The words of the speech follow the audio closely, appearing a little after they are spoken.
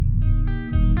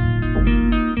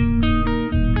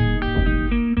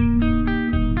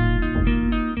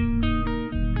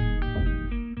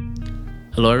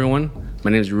Hello, everyone.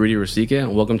 My name is Rudy Rosica,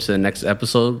 and welcome to the next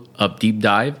episode of Deep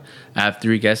Dive. I have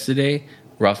three guests today,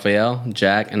 Raphael,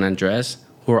 Jack, and Andres,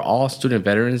 who are all student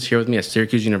veterans here with me at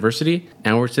Syracuse University.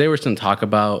 And today we're going to talk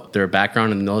about their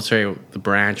background in the military, the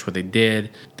branch, what they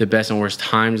did, the best and worst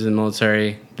times in the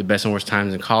military, the best and worst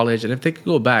times in college, and if they could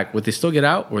go back, would they still get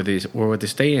out or would they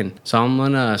stay in? So I'm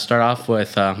going to start off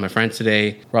with my friend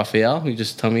today, Raphael. You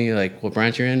just tell me what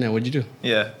branch you're in and what'd you do?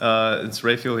 Yeah, it's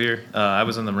Raphael here. I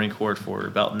was in the Marine Corps for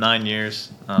about 9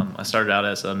 years. I started out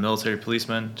as a military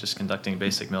policeman, just conducting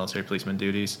basic military policeman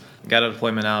duties. Got a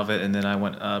deployment out of it, and then I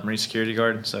went Marine Security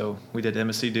Guard. So we did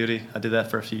embassy duty. I did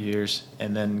that for a few years,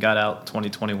 and then got out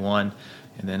 2021,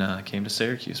 and then came to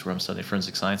Syracuse, where I'm studying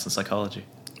forensic science and psychology.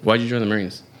 Why did you join the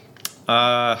Marines?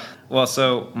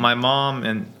 So my mom,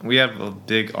 and we have a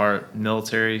big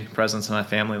military presence in my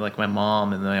family. Like my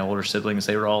mom and my older siblings,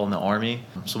 they were all in the Army.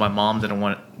 So my mom didn't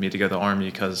want me to go to the Army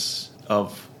because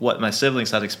of what my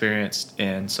siblings had experienced.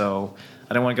 And so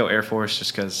I didn't want to go Air Force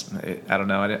just because, I don't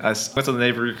know. I went to the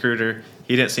Navy recruiter.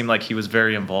 He didn't seem like he was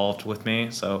very involved with me.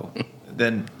 So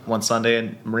then one Sunday,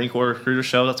 a Marine Corps recruiter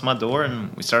showed up to my door,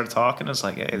 and we started talking. I was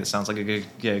like, hey, this sounds like a good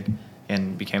gig,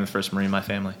 and became the first Marine in my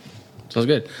family. Sounds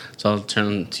good. So I'll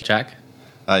turn to Jack.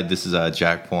 Hi, this is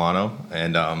Jack Pullano,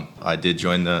 and I did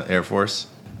join the Air Force,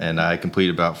 and I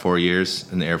completed about 4 years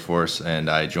in the Air Force, and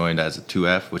I joined as a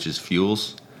 2F, which is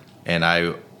fuels, and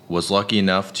I was lucky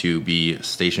enough to be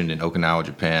stationed in Okinawa,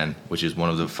 Japan, which is one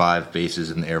of the 5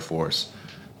 bases in the Air Force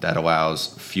that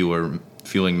allows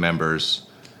fueling members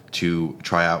to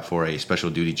try out for a special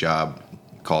duty job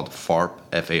called FARP,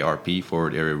 F-A-R-P,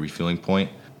 Forward Area Refueling Point,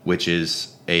 which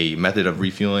is a method of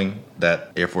refueling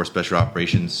that Air Force Special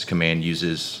Operations Command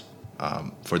uses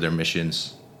for their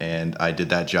missions. And I did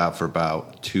that job for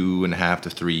about 2.5 to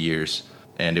 3 years,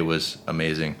 and it was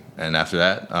amazing. And after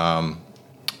that,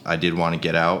 I did want to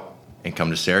get out and come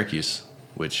to Syracuse,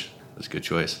 which was a good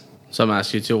choice. So I'm going to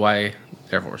ask you too, why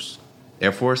Air Force?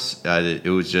 Air Force, it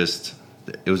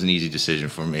was an easy decision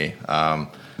for me.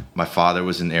 My father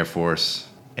was in the Air Force,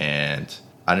 and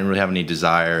I didn't really have any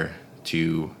desire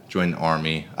to join the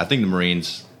Army. I think the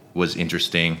Marines was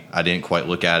interesting. I didn't quite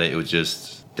look at it. It was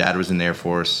just Dad was in the Air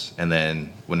Force, and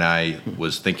then when I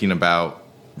was thinking about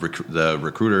the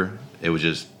recruiter, it was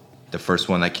just the first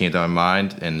one that came to my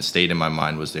mind and stayed in my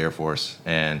mind was the Air Force,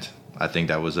 and I think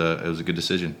that was it was a good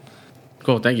decision.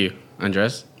 Cool, thank you.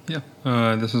 Andres? Yeah,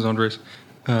 this is Andres.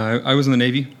 I was in the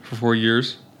Navy for 4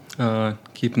 years,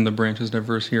 keeping the branches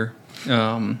diverse here,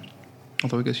 although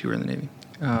I guess you were in the Navy.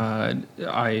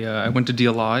 I went to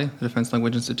DLI, the Defense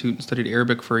Language Institute, and studied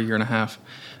Arabic for 1.5 years.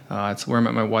 It's where I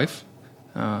met my wife.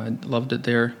 Loved it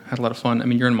there. Had a lot of fun. I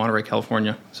mean, you're in Monterey,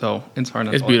 California, so it's hard.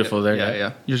 It's beautiful there.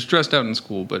 Yeah. You're stressed out in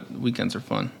school, but weekends are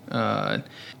fun.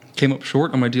 Came up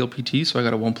short on my DLPT, so I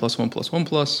got a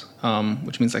 1+1+1+,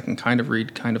 which means I can kind of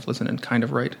read, kind of listen, and kind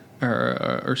of write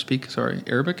or speak.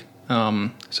 Arabic.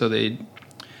 So they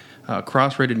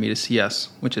cross-rated me to CS,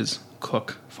 which is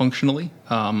cook functionally.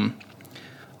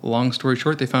 Long story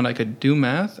short, they found I could do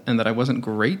math and that I wasn't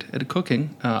great at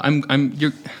cooking.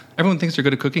 Everyone thinks they're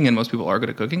good at cooking, and most people are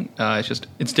good at cooking.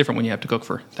 It's different when you have to cook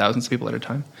for thousands of people at a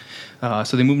time.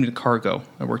 So they moved me to cargo.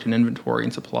 I worked in inventory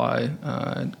and supply,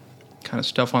 kind of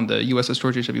stuff on the USS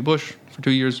George H.W. Bush for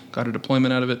 2 years. Got a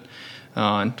deployment out of it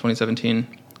in 2017,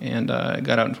 and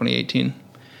got out in 2018.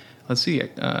 Let's see,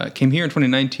 I came here in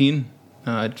 2019.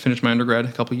 I finished my undergrad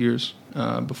a couple years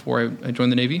before I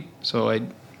joined the Navy. So I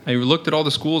looked at all the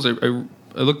schools. I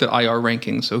looked at IR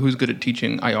rankings, so who's good at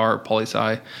teaching IR,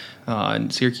 poli-sci,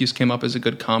 and Syracuse came up as a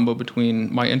good combo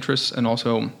between my interests, and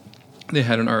also they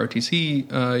had an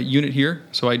ROTC unit here,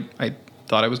 so I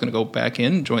thought I was going to go back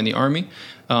in, join the Army.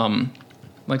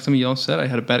 Like some of y'all said, I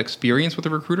had a bad experience with the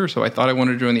recruiter, so I thought I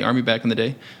wanted to join the Army back in the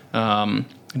day.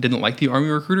 I didn't like the Army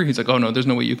recruiter. He's like, oh, no, there's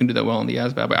no way you can do that well in the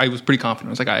ASVAB. But I was pretty confident.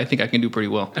 I was like, I think I can do pretty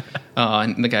well.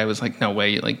 And the guy was like, no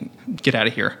way, get out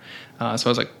of here. So I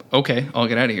was like, okay, I'll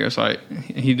get out of here. So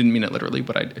he didn't mean it literally,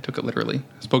 but I took it literally.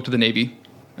 Spoke to the Navy.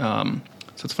 So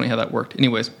it's funny how that worked.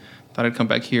 Anyways, thought I'd come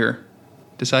back here.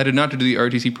 Decided not to do the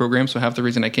ROTC program, so half the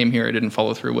reason I came here I didn't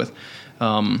follow through with.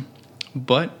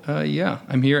 But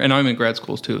I'm here, and I'm in grad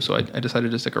schools too, so I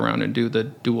decided to stick around and do the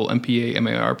dual MPA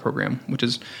MAR program, which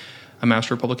is a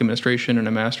Master of Public Administration and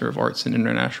a Master of Arts in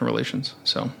International Relations.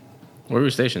 So, where were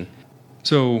you stationed?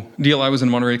 So DLI was in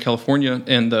Monterey, California,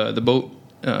 and the boat,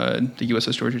 the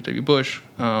USS George H.W. Bush,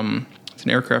 it's an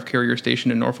aircraft carrier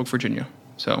stationed in Norfolk, Virginia.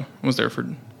 So I was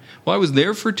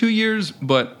there for 2 years,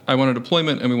 but I went on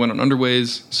deployment and we went on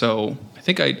underways. So I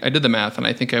think I did the math, and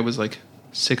I think I was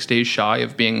 6 days shy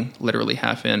of being literally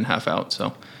half in, half out.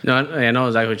 So No, I know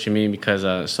exactly what you mean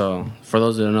because, so for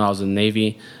those that don't know, I was in the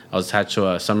Navy. I was attached to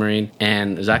a submarine.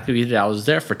 And exactly what you did, I was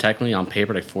there for technically on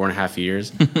paper like 4.5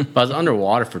 years. But I was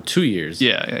underwater for 2 years.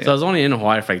 Yeah. So I was only in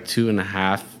Hawaii for like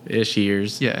 2.5-ish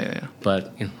years. Yeah.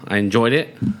 But I enjoyed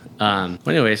it. But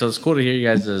anyway, so it's cool to hear you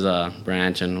guys'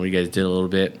 branch and what you guys did a little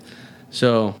bit.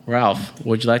 So, Ralph,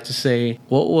 would you like to say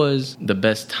what was the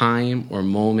best time or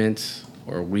moment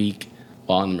or week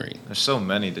while in the Marine? There's so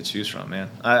many to choose from, man.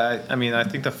 I mean, I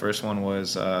think the first one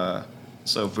was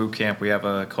so boot camp. We have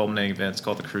a culminating event. It's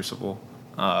called the Crucible.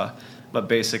 But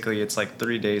basically, it's like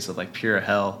 3 days of like pure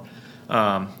hell.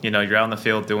 You're out in the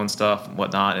field doing stuff and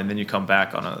whatnot, and then you come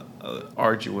back on a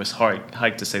arduous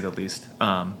hike to say the least.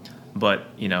 But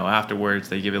afterwards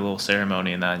they give you a little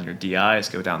ceremony, and then your DIs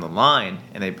go down the line,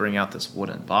 and they bring out this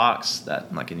wooden box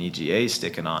that like an EGA is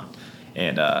sticking on,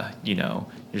 and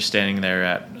you're standing there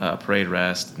at parade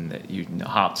rest, and you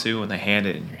hop to, and they hand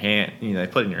it in your hand. They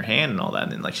put it in your hand and all that,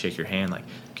 and then like shake your hand like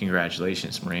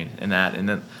congratulations, Marine, and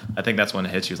then I think that's when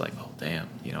it hits you like, oh damn,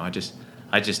 I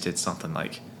just did something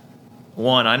like.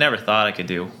 One, I never thought I could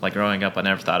do. Like growing up, I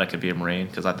never thought I could be a Marine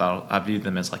because I viewed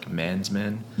them as like men's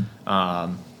men,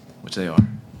 which they are.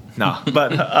 No,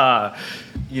 but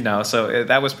so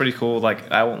that was pretty cool.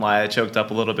 Like I won't lie, I choked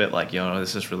up a little bit. Like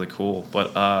this is really cool.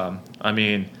 But I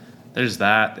mean, there's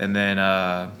that, and then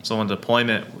so on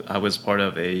deployment, I was part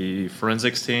of a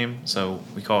forensics team. So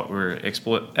we're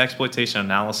exploitation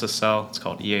analysis cell. It's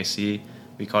called EAC.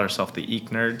 We call ourselves the EEC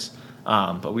nerds.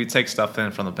 But we take stuff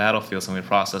in from the battlefields and we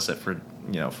process it for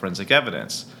forensic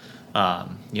evidence.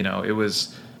 It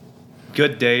was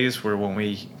good days where when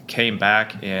we came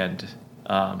back and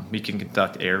we can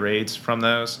conduct air raids from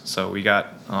those. So we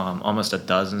got almost a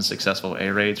dozen successful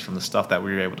air raids from the stuff that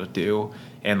we were able to do,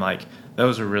 and like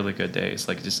those were really good days.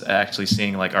 Like just actually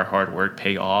seeing like our hard work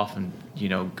pay off and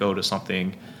go to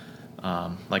something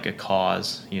like a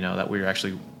cause that we were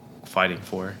actually fighting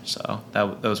for. So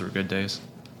those were good days.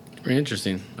 Very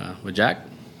interesting. With Jack?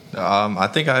 I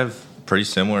think I have pretty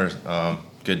similar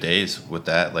good days with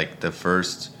that. Like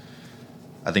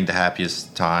I think the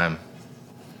happiest time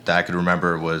that I could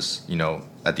remember was,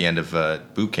 at the end of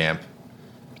boot camp.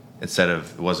 It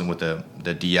wasn't with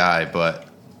the DI, but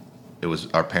it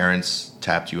was our parents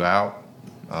tapped you out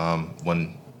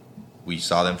when we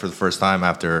saw them for the first time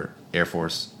after Air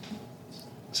Force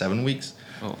 7 weeks.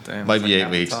 Oh, damn. Might be 8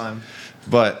 weeks.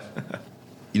 But...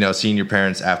 seeing your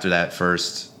parents after that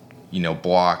first,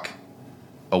 block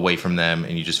away from them,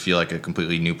 and you just feel like a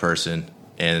completely new person,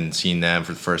 and seeing them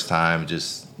for the first time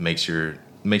just makes your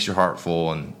heart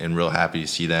full and real happy to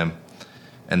see them.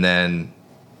 And then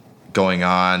going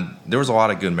on, there was a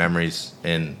lot of good memories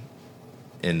in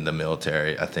the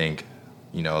military. I think,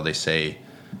 they say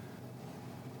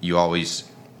you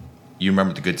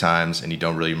remember the good times and you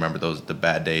don't really remember the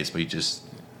bad days, but you just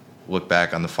look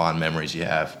back on the fond memories you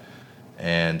have.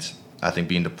 And I think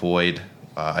being deployed,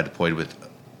 I deployed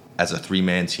as a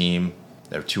 3-man team.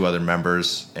 There were 2 other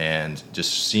members, and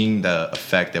just seeing the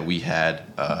effect that we had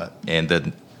and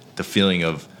the feeling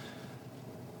of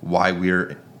why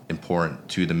we're important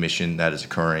to the mission that is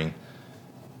occurring,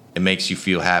 it makes you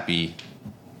feel happy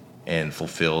and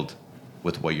fulfilled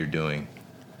with what you're doing.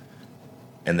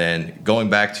 And then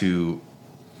going back to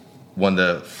one of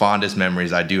the fondest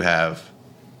memories I do have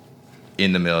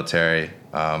in the military,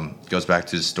 goes back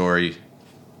to the story.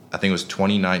 I think it was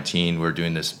 2019. We were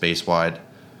doing this base-wide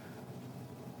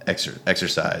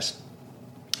exercise,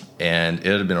 and it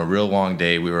had been a real long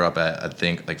day. We were up at I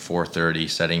think like 4:30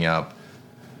 setting up,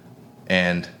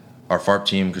 and our FARP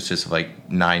team consists of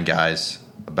like 9 guys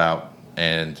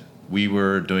and we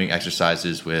were doing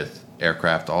exercises with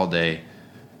aircraft all day.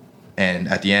 And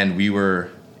at the end, we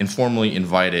were informally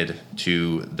invited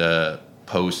to the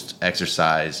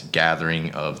post-exercise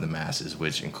gathering of the masses,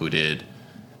 which included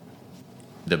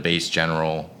the base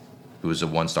general, who was a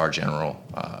 1-star general,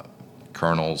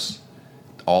 colonels,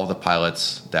 all the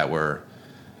pilots that were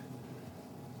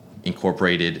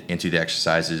incorporated into the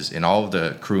exercises, and all of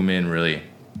the crewmen, really.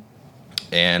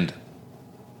 And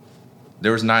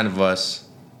there was 9 of us,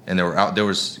 and there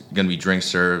was going to be drinks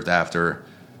served after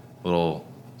a little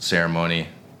ceremony.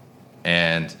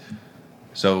 And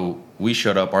so we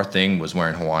showed up. Our thing was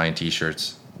wearing Hawaiian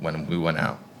T-shirts when we went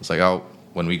out. It's like,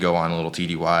 when we go on little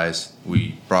TDYs,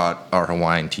 we brought our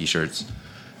Hawaiian T-shirts.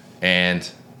 And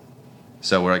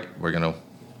so we're going to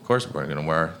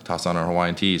toss on our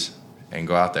Hawaiian tees and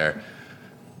go out there.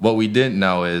 What we didn't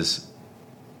know is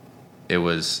it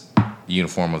was the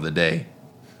uniform of the day.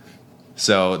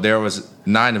 So there was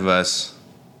 9 of us,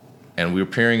 and we were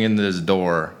peering into this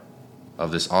door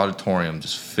of this auditorium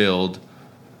just filled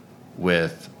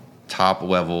with top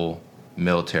level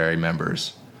military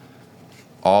members,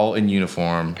 all in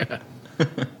uniform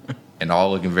and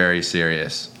all looking very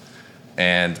serious.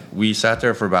 And we sat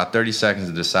there for about 30 seconds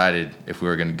and decided if we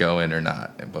were going to go in or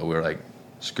not. But we were like,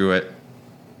 screw it.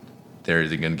 They're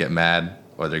either going to get mad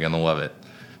or they're going to love it.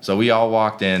 So we all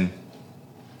walked in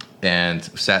and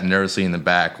sat nervously in the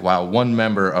back while one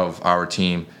member of our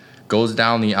team goes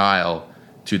down the aisle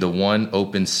to the one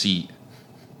open seat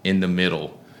in the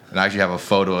middle. And I actually have a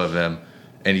photo of him.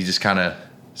 And he just kind of,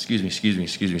 excuse me,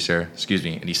 sir, excuse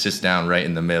me. And he sits down right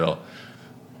in the middle.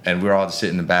 And we were all just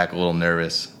sitting in the back a little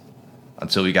nervous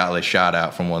until we got a shout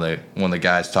out from one of the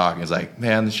guys talking. It's like,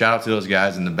 man, shout out to those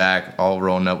guys in the back all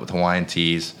rolling up with Hawaiian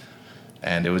tees.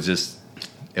 And it was just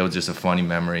a funny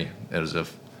memory. It was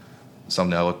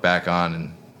something I look back on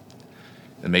and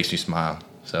it makes me smile.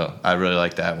 So I really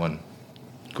like that one.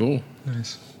 Cool.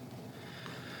 Nice.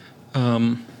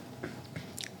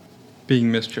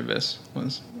 Being mischievous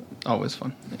was always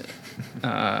fun.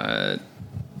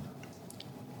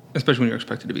 Especially when you're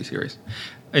expected to be serious.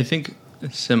 I think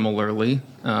similarly,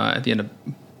 at the end of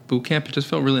boot camp, it just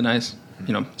felt really nice,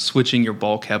 switching your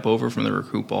ball cap over from the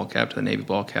recruit ball cap to the Navy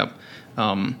ball cap.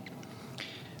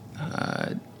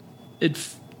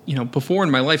 Before in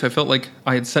my life, I felt like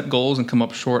I had set goals and come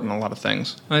up short in a lot of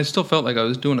things. And I still felt like I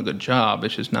was doing a good job.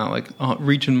 It's just not like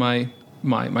reaching my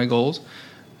goals.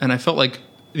 And I felt like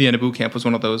the end of boot camp was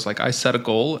one of those, like, I set a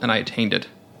goal and I attained it.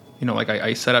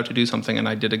 I set out to do something and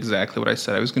I did exactly what I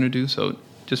said I was going to do. So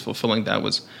just fulfilling that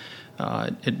was,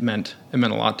 it meant a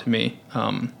lot to me.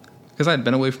 Because I had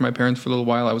been away from my parents for a little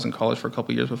while. I was in college for a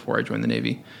couple of years before I joined the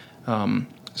Navy.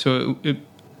 So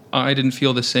I didn't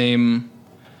feel the same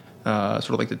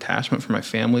sort of like detachment from my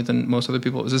family than most other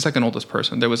people. I was the second oldest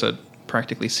person. There was a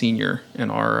practically senior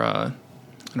in our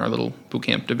little boot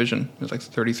camp division. He was like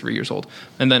 33 years old.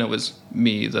 And then it was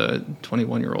me, the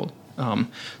 21-year-old.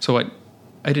 So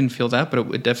I didn't feel that, but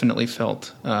it definitely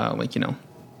felt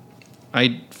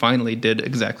I finally did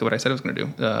exactly what I said I was going to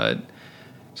do.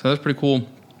 So that's pretty cool.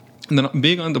 And then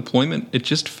being on deployment, it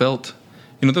just felt,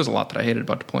 there's a lot that I hated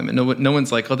about deployment. No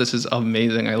one's like, oh, this is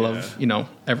amazing. I love,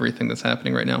 everything that's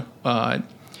happening right now.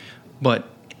 But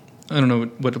I don't know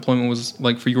what deployment was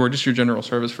like for you or just your general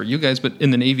service for you guys. But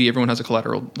in the Navy, everyone has a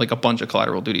bunch of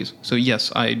collateral duties. So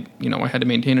yes, I had to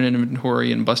maintain an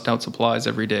inventory and bust out supplies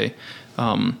every day.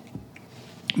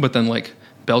 But then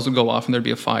bells would go off and there'd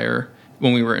be a fire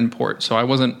when we were in port. So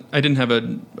I didn't have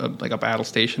a battle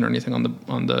station or anything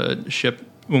on the ship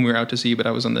when we were out to sea, but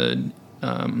I was on the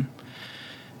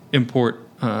import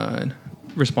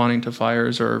responding to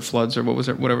fires or floods or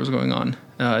whatever was going on.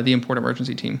 The import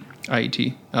emergency team,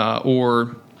 IET,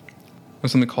 or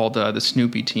was something called the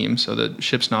Snoopy team. So the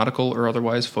ship's nautical or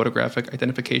otherwise photographic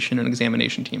identification and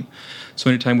examination team. So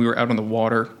anytime we were out on the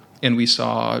water and we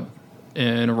saw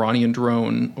an Iranian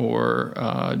drone or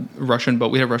Russian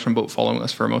boat, we had a Russian boat following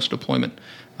us for most deployment.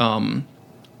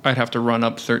 I'd have to run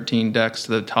up 13 decks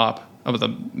to the top of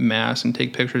the mast and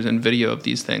take pictures and video of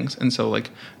these things. And so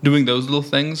doing those little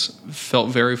things felt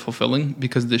very fulfilling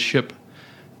because the ship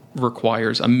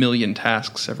requires a million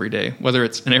tasks every day, whether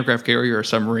it's an aircraft carrier or a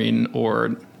submarine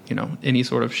or, any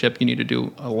sort of ship. You need to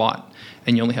do a lot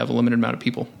and you only have a limited amount of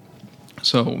people.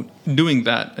 So doing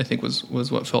that, I think, was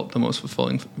what felt the most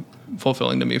fulfilling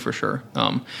to me for sure.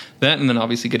 That, and then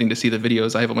obviously getting to see the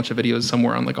videos. I have a bunch of videos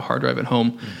somewhere on a hard drive at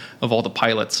home of all the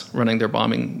pilots running their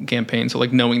bombing campaign. So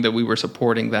knowing that we were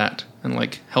supporting that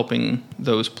and helping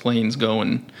those planes go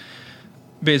and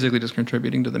basically just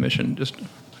contributing to the mission.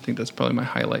 I think that's probably my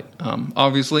highlight.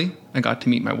 Obviously, I got to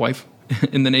meet my wife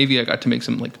in the Navy. I got to make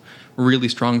some really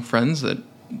strong friends that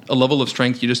a level of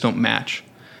strength you just don't match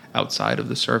outside of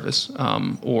the service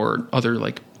or other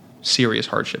serious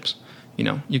hardships.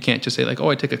 You can't just say oh,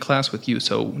 I took a class with you,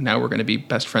 so now we're going to be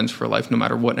best friends for life no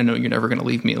matter what. I know you're never going to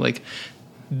leave me.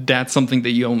 That's something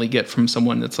that you only get from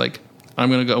someone that's I'm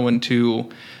going to go into.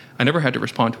 I never had to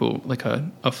respond to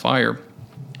a fire,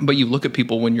 but you look at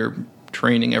people when you're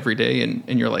training every day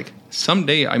and you're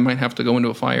someday I might have to go into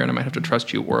a fire and I might have to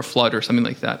trust you, or a flood or something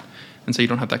like that. And so you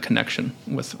don't have that connection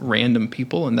with random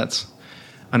people, and that's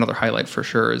another highlight for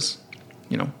sure is,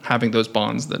 having those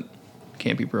bonds that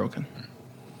can't be broken.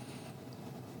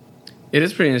 It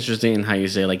is pretty interesting how you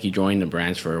say you join the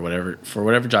branch for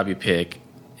whatever job you pick,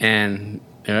 and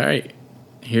all right,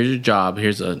 here's your job.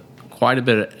 Here's quite a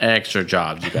bit of extra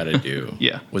jobs you got to do.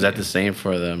 Yeah. Was that the same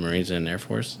for the Marines and Air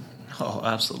Force? Oh,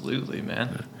 absolutely,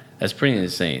 man. That's pretty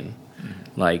insane.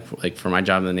 For my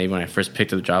job in the Navy, when I first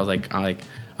picked up the job, I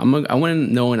went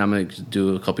in knowing I'm gonna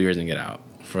do a couple years and get out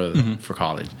for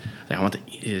college. I want the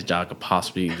easiest job I could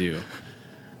possibly do.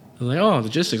 was like, oh,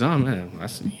 logistics, oh man,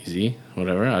 that's easy.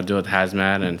 Whatever. I'll deal with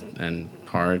hazmat and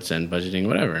parts and budgeting,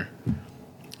 whatever.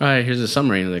 All right, here's a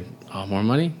summary. Like, oh, more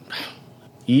money?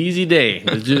 Easy day.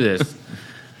 Let's do this.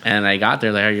 And I got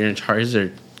there, like, you're in charge.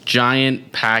 There's a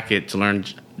giant packet to learn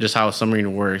just how a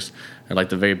submarine works, or like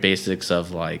the very basics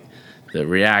of like the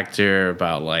reactor,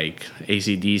 about like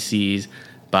AC/DCs,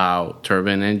 about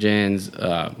turbine engines,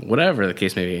 whatever the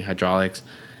case may be, hydraulics.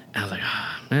 And I was like,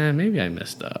 man, maybe I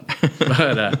messed up.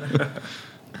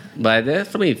 But I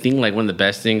definitely think like one of the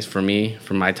best things for me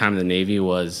from my time in the Navy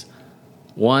was,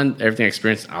 one, everything I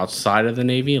experienced outside of the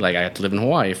Navy. Like, I had to live in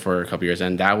Hawaii for a couple years,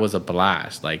 and that was a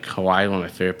blast. Like, Hawaii is one of my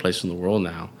favorite places in the world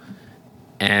now.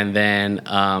 And then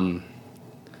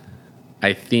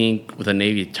I think with the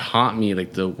Navy, it taught me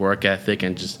like the work ethic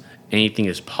and just anything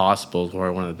is possible.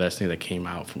 Were one of the best things that came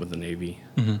out with the Navy.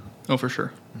 Mm-hmm. Oh, for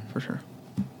sure, for sure.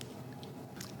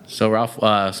 So Ralph,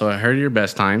 so I heard your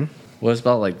best time. What's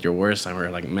about like your worst time? Where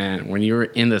you're like, man, when you were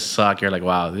in the suck, you're like,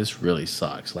 wow, this really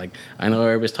sucks. Like, I know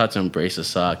everybody's taught to embrace the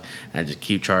suck and just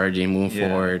keep charging, move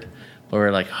forward. But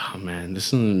we're like, oh man, this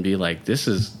is gonna be like, this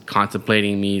is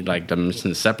contemplating me like I'm just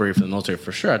gonna separate from the military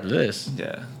for sure after this.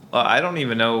 Yeah. Well, I don't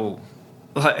even know.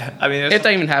 Like, I mean, if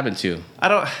that even happened to you.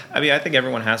 I think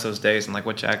everyone has those days, and like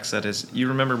what Jack said is, you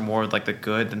remember more like the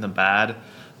good than the bad.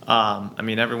 I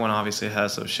mean, everyone obviously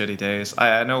has those shitty days.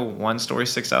 I know one story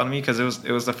sticks out to me because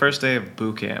it was the first day of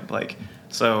boot camp. Like,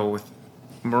 so with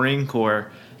Marine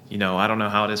Corps, you know, I don't know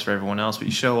how it is for everyone else, but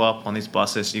you show up on these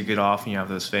buses, you get off, and you have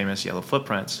those famous yellow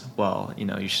footprints. Well, you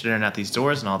know, you're staring at these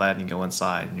doors and all that, and you go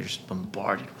inside, and you're just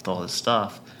bombarded with all this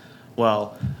stuff.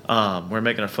 Well, we're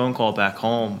making a phone call back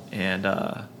home, and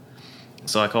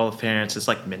so I call the parents. It's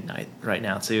like midnight right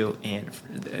now too, and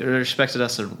they expected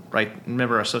us to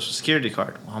remember our social security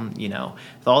card. You know,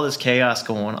 with all this chaos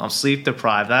going on, I'm sleep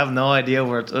deprived. I have no idea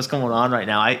what's going on right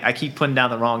now. I keep putting down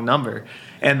the wrong number,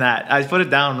 and that I put it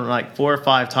down like 4 or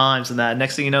 5 times, and that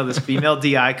next thing you know, this female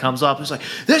DI comes up. It's like,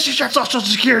 this is your social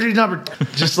security number,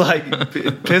 just like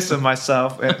pissing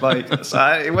myself, and like,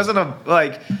 so it wasn't a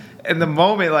like. In the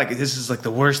moment, like, this is like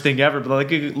the worst thing ever, but like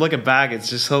looking back,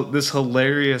 it's just this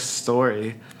hilarious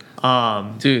story.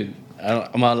 Dude,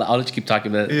 I'll let you keep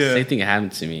talking about it. Yeah. Same thing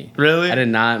happened to me. Really? I did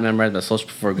not memorize my social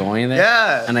before going there.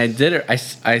 Yeah. And I did it. I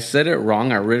said it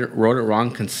wrong. I wrote it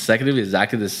wrong consecutively,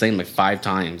 exactly the same, like 5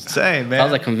 times. Same, man. I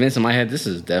was like convinced in my head, this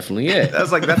is definitely it. I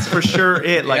was like, that's for sure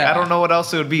it. Like, yeah. I don't know what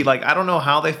else it would be. Like, I don't know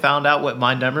how they found out what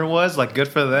my number was. Like, good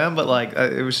for them. But like,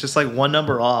 it was just like one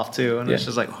number off too, and it's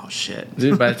just like, oh shit.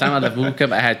 Dude, by the time I left boot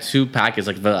camp, I had 2 packets.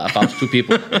 Like, if I was 2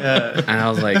 people. Yeah. And I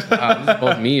was like, oh, this is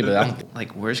both me, but I don't.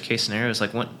 Like, worst case scenario is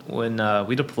like when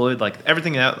we deployed. Like,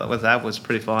 everything with that was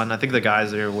pretty fun. I think the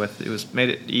guys there made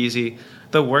it easy.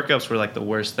 The workups were like the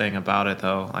worst thing about it,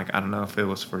 though. Like, I don't know if it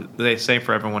was same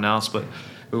for everyone else, but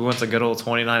we went to good old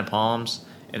 29 Palms,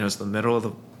 and it was the middle of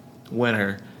the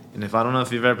winter. And I don't know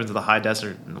if you've ever been to the high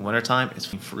desert in the wintertime, it's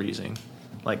freezing.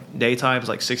 Like, daytime's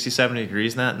like 60, 70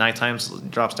 degrees, and that nighttime's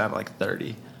drops down to like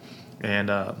 30.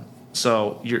 And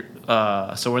so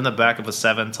we're in the back of a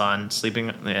 7-ton sleeping,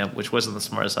 which wasn't the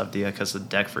smartest idea because the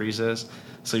deck freezes.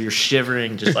 So you're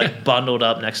shivering, just like bundled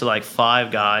up next to like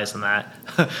 5 guys and that.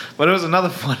 But it was another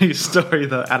funny story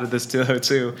though out of this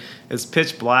too. It's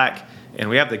pitch black and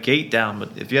we have the gate down,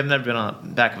 but if you have never been on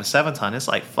the back of a 7-ton, it's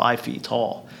like 5 feet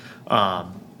tall.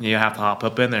 You have to hop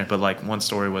up in there. But like one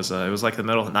story was it was like the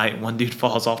middle of the night and one dude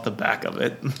falls off the back of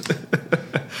it.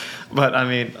 But I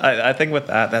mean, I think with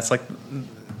that's like,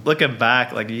 looking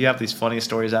back, like, you have these funny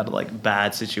stories out of like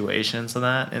bad situations and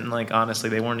that, and like honestly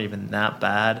they weren't even that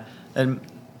bad. And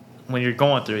when you're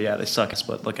going through, they suck,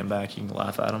 but looking back you can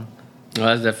laugh at them. Well,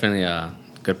 that's definitely a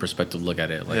good perspective to look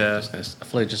at it. Like, yeah. I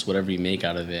feel like just whatever you make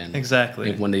out of it, and exactly, I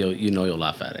think one day you'll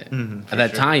laugh at it. Mm-hmm, at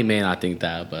that time you may not think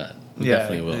that, but you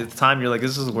definitely will. At the time you're like,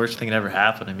 this is the worst thing that ever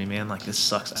happened to me, man, like this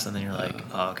sucks. And then you're like,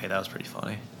 oh, okay, that was pretty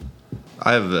funny.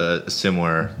 I have a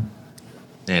similar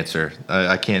answer.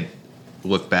 I can't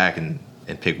look back and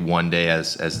pick one day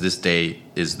as this day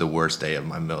is the worst day of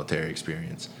my military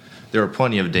experience. There were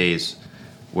plenty of days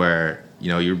where,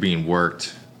 you know, you're being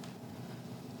worked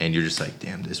and you're just like,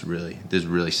 damn, this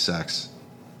really sucks.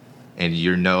 And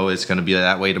you know it's going to be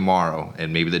that way tomorrow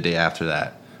and maybe the day after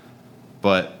that.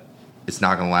 But it's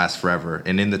not going to last forever.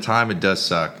 And in the time, it does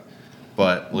suck.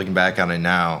 But looking back on it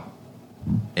now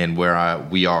and where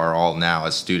we are all now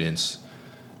as students,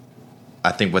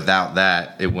 I think without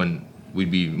that,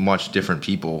 we'd be much different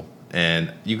people.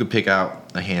 And you could pick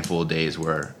out a handful of days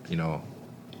where, you know,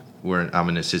 where I'm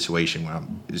in a situation where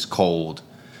it's cold.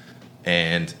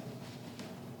 And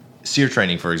SEER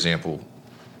training, for example,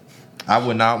 I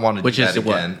would not want to do that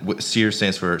again. SEER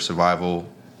stands for Survival,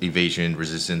 evasion,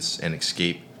 resistance, and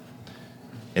escape.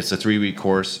 It's a 3-week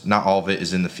course. Not all of it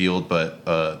is in the field,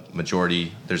 but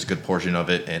majority, there's a good portion of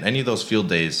it. And any of those field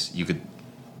days you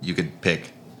could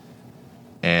pick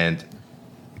and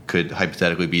could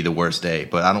hypothetically be the worst day.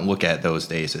 But I don't look at those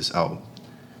days as, oh,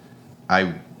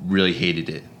 I really hated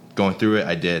it. Going through it,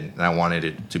 I did, and I wanted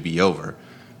it to be over.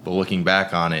 But looking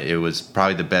back on it, it was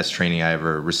probably the best training I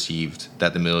ever received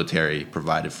that the military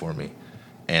provided for me.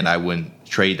 And I wouldn't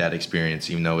trade that experience,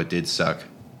 even though it did suck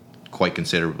quite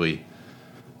considerably.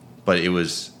 But it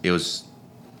was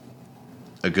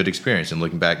a good experience. And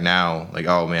looking back now, like,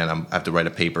 oh man, I have to write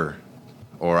a paper,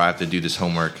 or I have to do this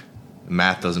homework.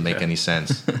 Math doesn't make any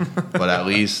sense. But at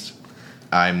least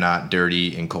I'm not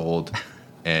dirty and cold,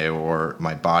 or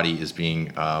my body is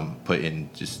being put in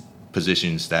just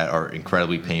positions that are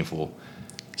incredibly painful.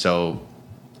 So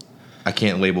I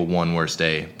can't label one worst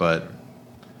day, but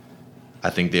I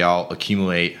think they all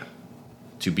accumulate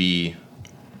to be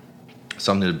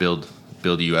something to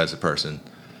build you as a person.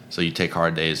 So you take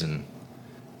hard days and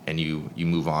you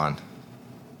move on.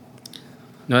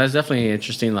 No, that's definitely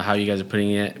interesting how you guys are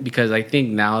putting it, because I think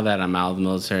now that I'm out of the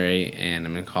military and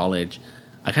I'm in college,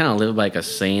 I kind of live like a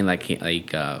saying, like I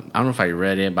don't know if I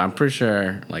read it, but I'm pretty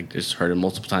sure, like, just heard it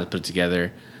multiple times put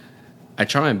together. I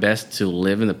try my best to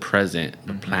live in the present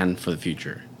but plan for the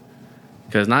future,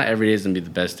 because not every day is gonna be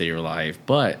the best day of your life,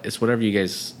 but it's whatever you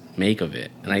guys make of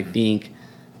it. And I think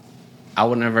I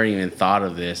would never even thought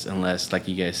of this unless, like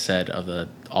you guys said, of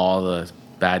all the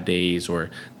bad days,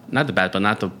 or not the bad, but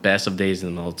not the best of days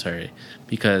in the military.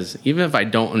 Because even if I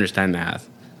don't understand math,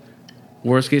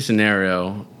 worst case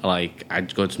scenario, like, I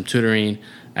go to some tutoring,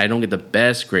 I don't get the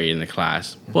best grade in the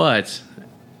class, but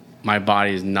my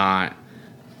body is not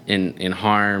in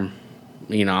harm.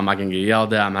 You know, I'm not gonna get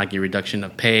yelled at. I'm not getting reduction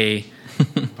of pay.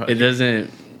 It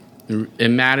doesn't.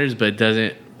 It matters, but it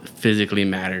doesn't physically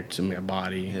matter to my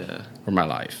body or my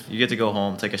life. You get to go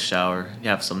home, take a shower, you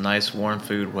have some nice warm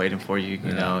food waiting for you.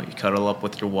 You know, you cuddle up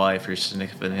with your wife or your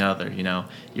significant other. You know,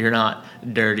 you're not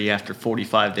dirty after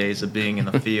 45 days of being in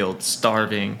the field,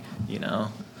 starving. You know.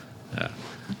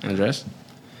 Andres?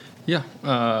 Yeah.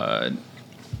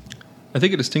 I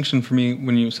think a distinction for me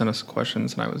when you sent us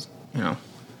questions and I was,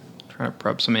 trying to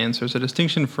prep some answers, a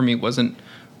distinction for me wasn't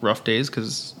rough days,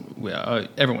 because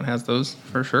everyone has those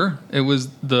for sure. It was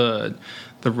the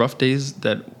rough days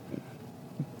that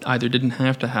either didn't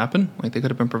have to happen, like they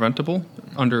could have been preventable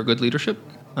under good leadership,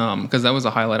 because that was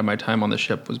a highlight of my time on the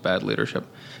ship, was bad leadership.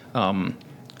 Some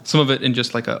of it in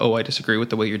just like I disagree with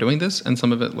the way you're doing this, and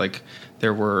some of it like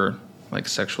there were like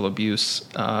sexual abuse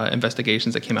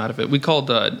investigations that came out of it. We called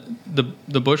the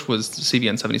Bush was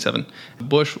CVN 77.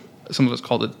 Bush, some of us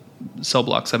called it Cell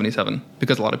Block 77,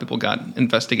 because a lot of people got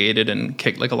investigated and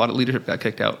kicked. Like a lot of leadership got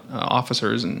kicked out,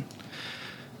 officers and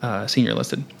senior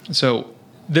enlisted. So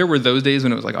there were those days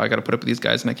when it was like, oh, I got to put up with these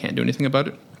guys and I can't do anything about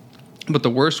it. But the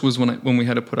worst was when we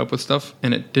had to put up with stuff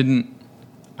and it didn't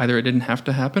have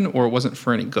to happen, or it wasn't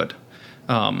for any good.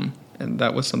 And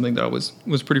that was something that was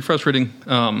pretty frustrating.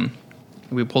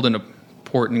 We pulled into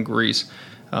port in Greece,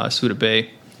 Suda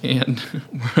Bay, and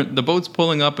the boat's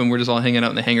pulling up and we're just all hanging out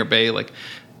in the hangar bay like,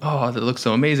 oh, that looks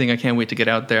so amazing. I can't wait to get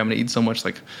out there. I'm going to eat so much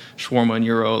like shawarma and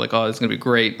gyro. Like, oh, it's going to be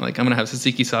great. Like, I'm going to have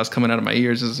tzatziki sauce coming out of my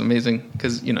ears. This is amazing.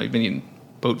 Because, you've been eating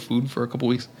boat food for a couple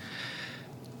weeks.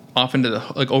 Off into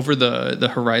over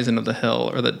the horizon of the hill,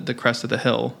 or the crest of the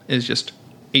hill, is just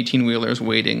 18-wheelers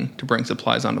waiting to bring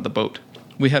supplies onto the boat.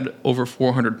 We had over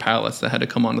 400 pallets that had to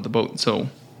come onto the boat. So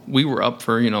we were up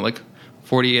for,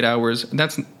 48 hours.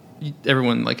 That's,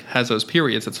 everyone has those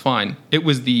periods. That's fine. It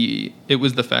was the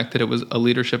fact that it was a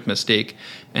leadership mistake,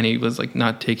 and he was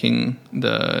not taking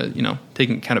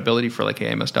taking accountability for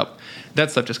hey, I messed up. That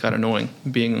stuff just got annoying.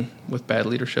 Being with bad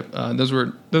leadership, those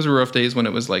were rough days when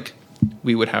it was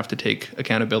we would have to take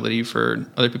accountability for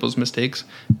other people's mistakes.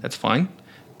 That's fine,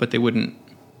 but they wouldn't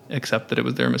accept that it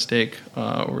was their mistake,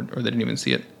 or they didn't even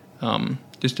see it.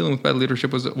 Just dealing with bad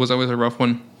leadership was always a rough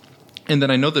one. And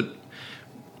then I know that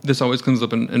this always comes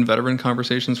up in veteran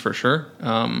conversations for sure.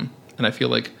 And I feel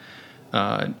like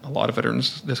a lot of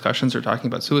veterans discussions are talking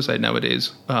about suicide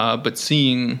nowadays. But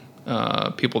seeing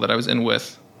people that I was in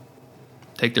with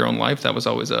take their own life, that was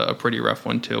always a pretty rough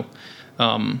one too.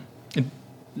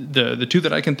 The two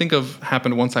that I can think of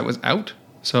happened once I was out,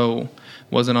 so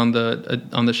wasn't on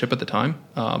the ship at the time.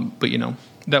 But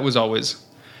that always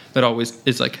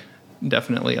is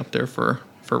definitely up there for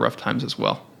rough times as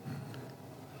well.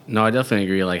 No, I definitely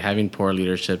agree. Having poor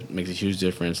leadership makes a huge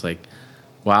difference.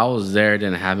 While I was there, it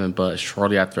didn't happen, but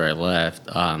shortly after I left,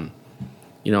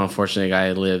 unfortunately, a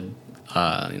guy lived,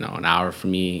 an hour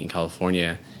from me in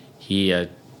California. He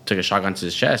took took a shotgun to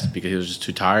his chest because he was just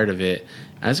too tired of it.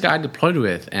 And this guy I deployed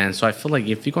with. And so I feel like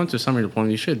if you go into a summer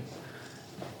deployment, you should.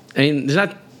 I mean, there's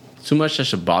not too much that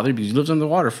should bother you because you lived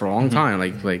underwater for a long time.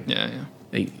 Like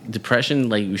depression,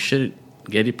 like you should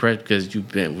get depressed because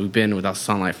we've been without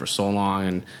sunlight for so long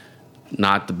and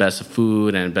not the best of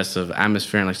food and best of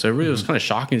atmosphere. And like, so it really was kind of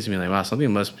shocking to me. Like, wow,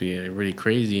 something must be really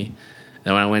crazy.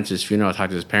 And when I went to his funeral, I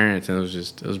talked to his parents, and it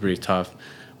was pretty tough.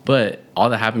 But all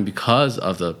that happened because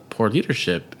of the poor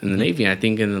leadership in the Navy. And I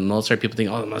think in the military, people think,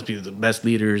 oh, they must be the best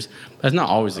leaders. That's not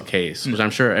always the case, which I'm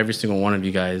sure every single one of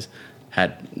you guys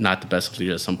had not the best of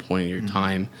leaders at some point in your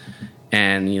time.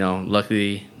 And,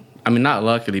 luckily, I mean, not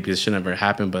luckily because it should never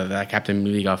happen, but that captain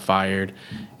immediately got fired,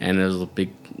 and it was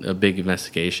a big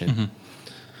investigation.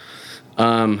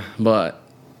 But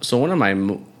so one of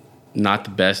my not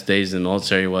the best days in the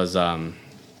military was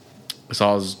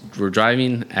we're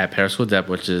driving at Periscope Depth,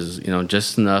 which is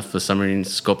just enough for submarine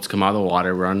scope to come out of the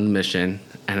water. We're on a mission,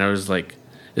 and I was like,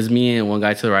 it's me and one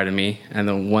guy to the right of me, and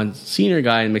then one senior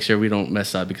guy, and make sure we don't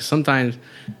mess up because sometimes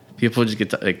people just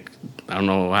get I don't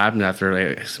know what happened after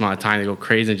like a amount of time, they go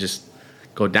crazy and just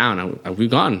go down. We've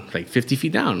gone like 50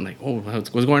 feet down, like, oh, what's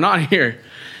going on here?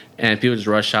 And people just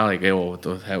rush out like, hey, well,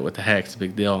 what the heck? It's a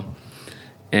big deal.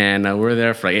 And we're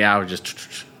there for like 8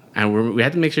 hours and we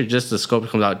had to make sure just the scope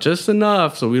comes out just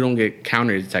enough so we don't get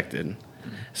counter detected.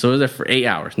 So we were there for 8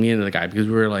 hours, me and the guy, because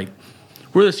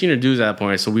we're the senior dudes at that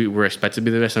point, so we were expected to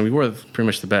be the best, and we were pretty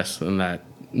much the best in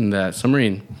that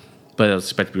submarine, but it was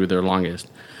expected to be their longest.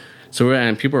 So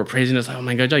and people were praising us, like, oh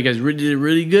my god, you guys really did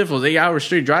really good for those 8 hours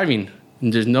straight driving.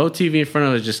 And there's no TV in front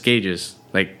of us, just gauges,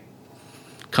 like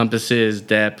compasses,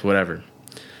 depth, whatever.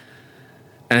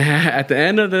 And at the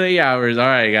end of the 8 hours, all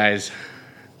right, guys,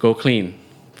 go clean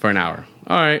for an hour.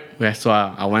 All right. So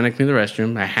I went and cleaned the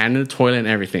restroom. I handed the toilet and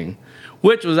everything,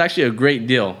 which was actually a great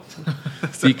deal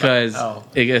because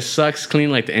it sucks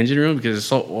clean like the engine room because it's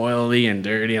so oily and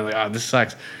dirty. I'm like, oh, this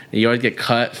sucks. And you always get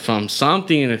cut from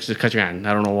something and it just cuts your hand.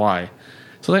 I don't know why.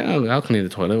 So like, oh, I'll clean the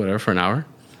toilet, whatever, for an hour.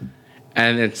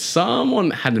 And then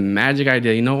someone had the magic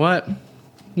idea. You know what?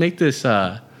 Make this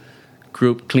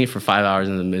group clean for 5 hours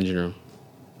in the engine room.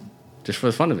 Just for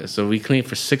the fun of it. So we cleaned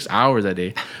for 6 hours that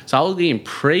day. So I was getting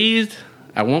praised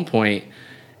at one point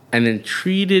and then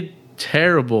treated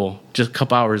terrible just a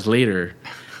couple hours later.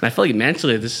 And I felt like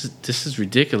mentally, this is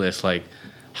ridiculous. Like,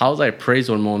 how was I praised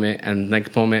one moment and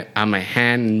next moment on my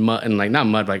hand and mud, and like not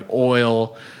mud, but like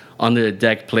oil under the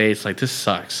deck plates. Like, this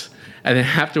sucks. And then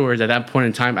afterwards, at that point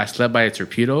in time, I slept by a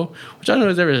torpedo, which I don't know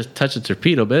if I've ever touched a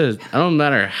torpedo, but it don't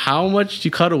matter how much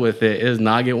you cuddle with it, it does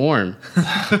not get warm.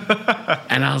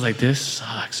 And I was like, this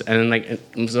sucks. And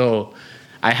then so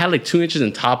I had like 2 inches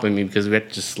on top of me because we had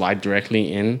to just slide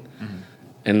directly in. Mm-hmm.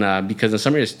 And because in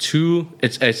summer it's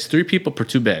 3 people per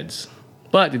 2 beds.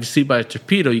 But if you sleep by a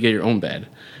torpedo, you get your own bed.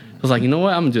 I was like, you know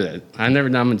what? I'm going to do that. I'm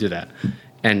going to do that.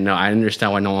 And no, I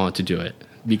understand why no one wanted to do it.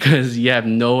 Because you have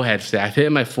no head stay. I've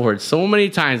hit my forehead so many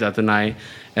times out the night,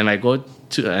 and I go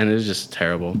to, and it was just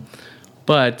terrible.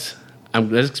 But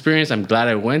this experience, I'm glad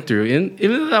I went through. And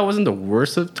even though that wasn't the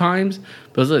worst of times,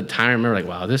 but it was a time I remember, like,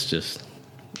 wow, this just,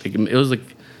 like, it was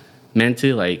like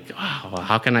mentally, like, wow,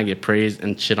 how can I get praised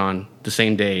and shit on the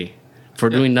same day for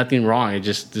doing nothing wrong? It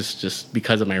just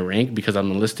because of my rank, because I'm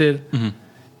enlisted. Mm-hmm.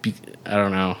 I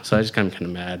don't know. So I just kind of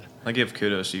mad. I give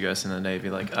kudos to you guys in the Navy.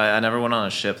 Like, I never went on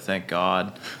a ship, thank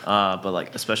God. But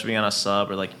like, especially being on a sub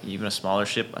or like even a smaller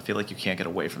ship, I feel like you can't get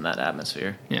away from that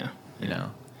atmosphere. Yeah. You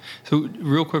know. So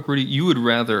real quick, Rudy, you would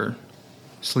rather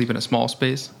sleep in a small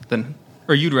space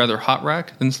or you'd rather hot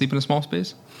rack than sleep in a small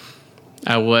space?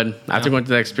 I would. After going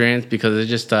through that experience, because it's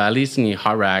just at least in your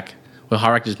hot rack. Well,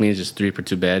 hot rack just means just 3 per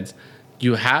 2 beds.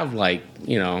 You have like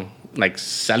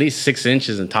at least 6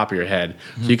 inches on top of your head.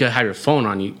 Mm-hmm. So you could have your phone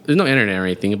on you. There's no internet or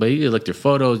anything, but you could look through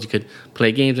photos. You could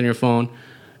play games on your phone.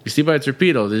 You sleep by a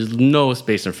torpedo, there's no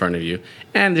space in front of you.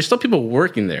 And there's still people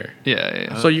working there.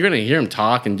 Yeah. So you're going to hear them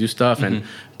talk and do stuff, mm-hmm. and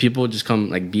people just come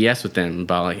like BS with them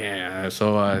about like, yeah,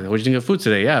 so what did you think of food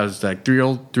today? Yeah, it was like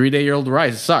 3-day-old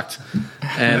rice. It sucked.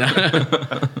 And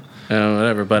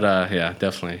whatever, but yeah,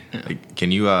 definitely.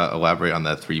 Can you elaborate on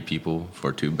that 3 people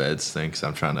for 2 beds thing? Because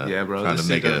I'm trying to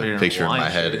make a picture in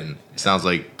my head, and it sounds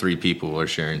like 3 people are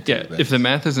sharing 2 beds. If the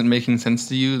math isn't making sense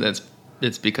to you,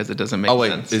 it's because it doesn't make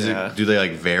sense. Do they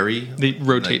like vary? They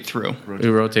rotate through. We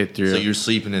rotate through. So you're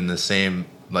sleeping in the same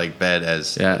like bed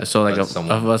as So like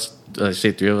of us,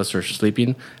 say 3 of us are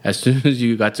sleeping. As soon as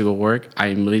you got to go work, I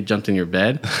immediately jumped in your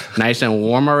bed, nice and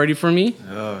warm already for me.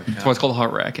 Oh, that's why it's called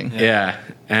hot racking. Yeah.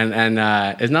 And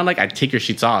it's not like I take your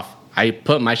sheets off. I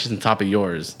put my sheets on top of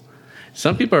yours.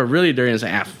 Some people are really dirty and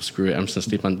say, screw it, I'm just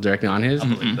gonna sleep directly on his. I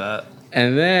believe that.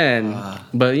 And then,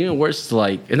 but even worse, is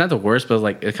like, it's not the worst, but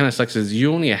like, it kind of sucks is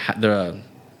you only the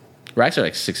racks are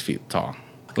like 6 feet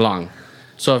long.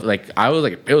 So if, like, I was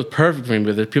like, it was perfect for me,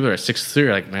 but there's people that are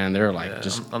 6'3", like, man, they're like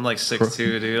just. I'm like 6'2",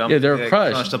 dude. I'm they're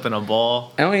crushed up in a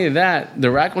ball. And only that,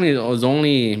 the rack was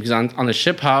only, because on the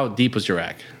ship, how deep was your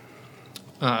rack?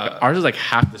 Ours is like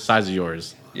half the size of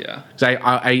yours. Yeah. Because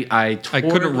I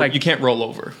couldn't, like, you can't roll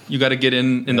over. You got to get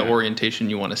in the orientation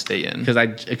you want to stay in. Because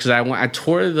I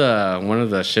tore one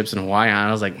of the ships in Hawaii, and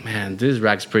I was like, man, this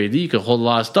rack's pretty deep. You could hold a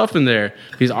lot of stuff in there.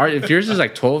 Because if yours is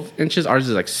like 12 inches, ours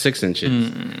is like 6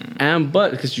 inches.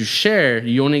 But because you share,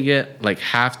 you only get like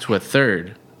half to a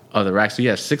third of the rack. So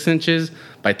you have 6 inches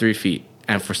by 3 feet,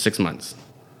 and for 6 months.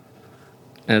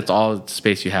 And it's all the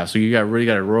space you have. So you really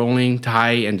got it rolling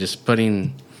tight and just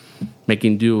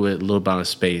making do with a little bit of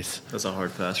space. That's a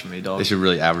hard pass for me, dog. They should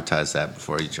really advertise that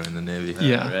before you join the Navy.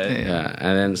 Yeah. Right? Yeah.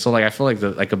 And then, so like, I feel like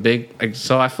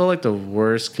I feel like the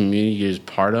worse community you're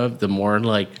part of, the more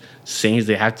like sayings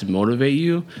they have to motivate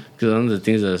you. Because one of the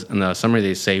things in the summary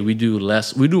they say, we do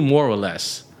more with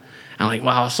less. I'm like,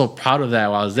 wow, I was so proud of that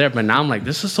while I was there. But now I'm like,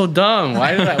 this is so dumb.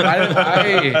 Why did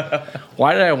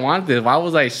I want this? Why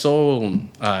was I so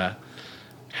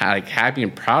happy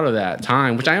and proud of that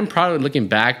time? Which I am proud of looking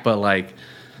back, but like,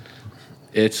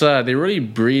 it's they really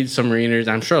breed submariners.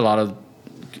 I'm sure a lot of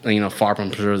far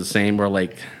pumpers are the same. Where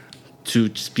like to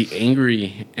just be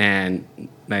angry and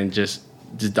just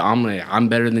dominate. I'm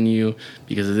better than you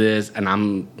because of this, and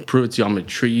I'm prove it to you. I'm gonna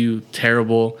treat you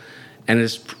terrible. And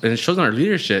it shows in our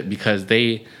leadership because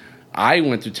I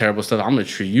went through terrible stuff. I'm gonna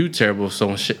treat you terrible. So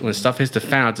when stuff hits the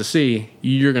fan out to sea,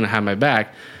 you're gonna have my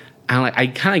back. And I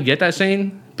kind of get that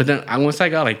saying, but then once I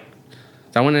got I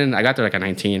went in. I got there like at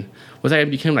 19. Once I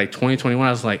became like 20, 21, I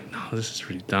was like, no, this is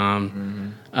really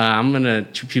dumb. I'm gonna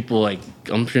treat people like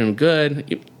I'm treating them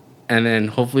good, and then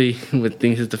hopefully when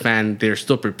things hit the fan, they're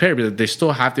still prepared because they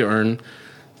still have to earn,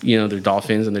 their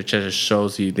dolphins, and their chest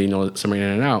shows they know submarine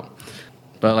in and out.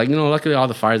 But luckily all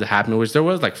the fires that happened, which there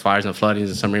was like fires and floodings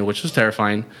in submarine, which was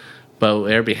terrifying, but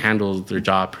everybody handled their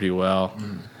job pretty well.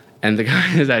 And the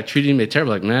guys that treated me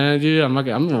terrible, like, man, dude, I'm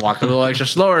gonna walk a little extra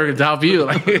slower to help you.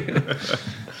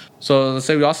 So let's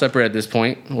say we all separate at this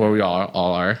point, where we all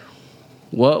are.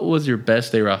 What was your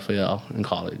best day, Raphael, in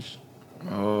college?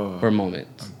 Or moment?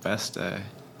 Best day.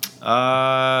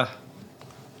 I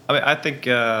think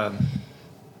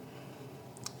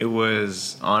it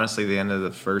was honestly the end of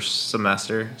the first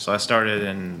semester. So I started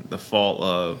in the fall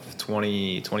of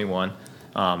 2021.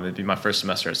 It'd be my first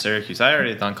semester at Syracuse. I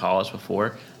already had done college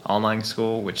before, online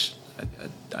school, which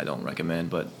I don't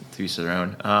recommend, but to each their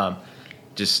own.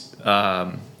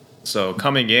 So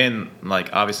coming in, like,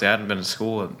 obviously I hadn't been to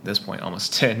school at this point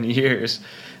almost 10 years.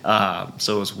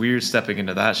 So it was weird stepping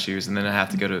into that shoes, and then I have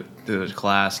to go to the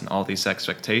class and all these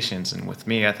expectations. And with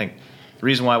me, I think the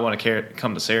reason why I want to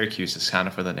come to Syracuse is kind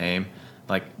of for the name.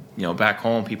 Like, back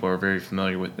home, people are very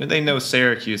familiar with, they know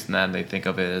Syracuse, and then they think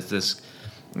of it as this,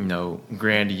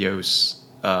 grandiose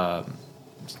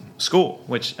school,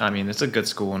 which, I mean, it's a good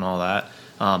school and all that.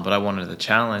 But I wanted a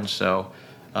challenge. So,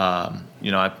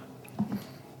 I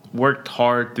worked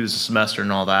hard through the semester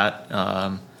and all that.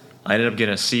 I ended up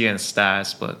getting a C in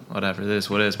stats, but whatever, it is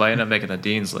what it is. But I ended up making the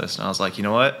dean's list, and I was like, you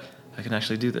know what? I can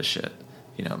actually do this shit.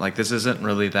 Like, this isn't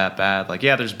really that bad. Like,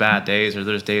 yeah, there's bad days, or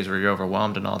there's days where you're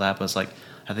overwhelmed and all that, but it's like,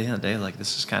 at the end of the day, like,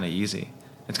 this is kind of easy.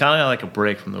 It's kind of like a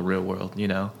break from the real world,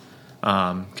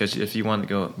 because if you want to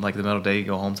go, like, the middle of the day, you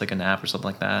go home, take a nap or something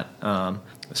like that.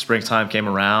 Springtime came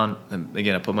around, and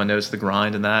again, I put my nose to the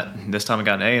grind in that. And this time I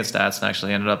got an A in stats and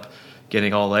actually ended up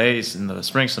getting all A's in the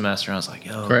spring semester. And I was like,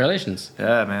 yo. Congratulations.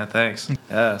 Yeah, man, thanks.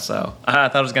 Yeah, so I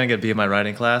thought I was going to get a B in my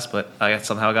writing class, but I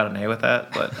somehow got an A with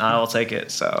that, but I'll take it,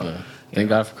 so. Thank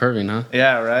God for curving, huh?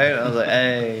 Yeah, right? I was like,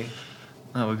 hey.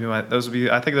 I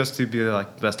think those two would be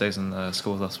like the best days in the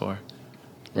school thus far.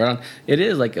 Right on. It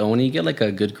is like when you get like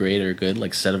a good grade or a good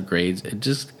like set of grades, it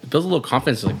builds a little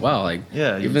confidence. Like, wow, like,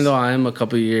 yeah, even though I'm a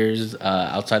couple of years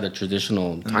outside the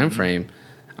traditional time frame,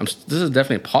 this is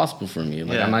definitely possible for me.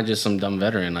 Like, I'm not just some dumb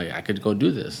veteran. Like, I could go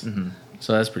do this.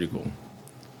 So that's pretty cool.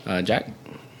 Jack?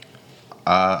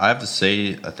 I have to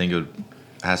say, I think it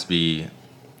has to be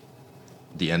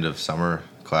the end of summer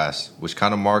class, which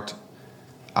kind of marked,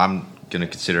 I'm going to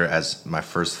consider as my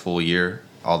first full year,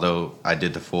 although I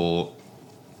did the full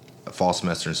fall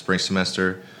semester and spring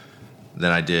semester.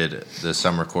 Then I did the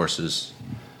summer courses,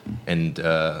 and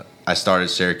I started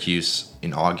Syracuse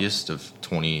in August of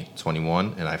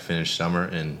 2021, and I finished summer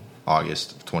in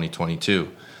August of 2022.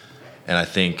 And I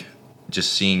think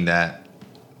just seeing that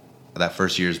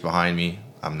first year is behind me,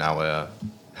 I'm now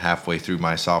halfway through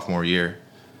my sophomore year.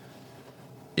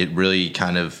 It really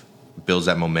kind of builds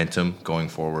that momentum going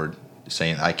forward,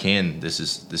 saying I can. This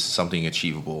is something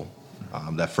achievable.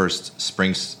 That first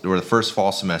spring or the first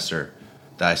fall semester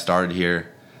that I started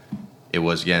here, it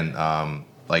was again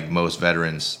like most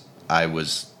veterans.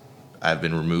 I've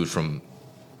been removed from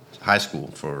high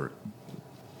school for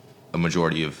a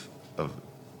majority of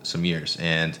some years,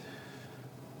 and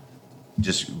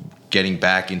just getting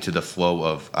back into the flow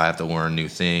of I have to learn new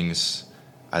things.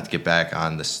 I have to get back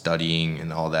on the studying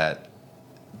and all that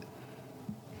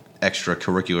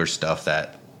extracurricular stuff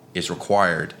that is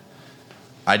required.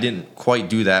 I didn't quite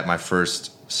do that my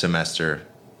first semester.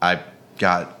 I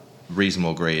got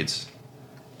reasonable grades,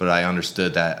 but I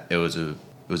understood that it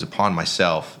was upon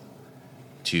myself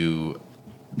to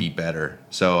be better.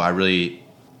 So I really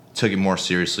took it more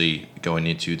seriously going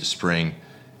into the spring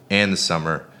and the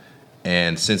summer.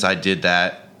 And since I did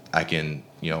that, I can,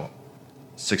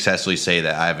 successfully say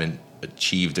that I haven't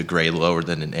achieved a grade lower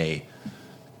than an A,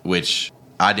 which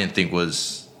I didn't think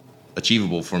was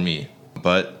achievable for me.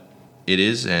 But it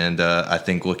is, and I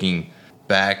think looking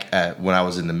back at when I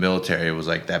was in the military, it was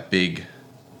like that big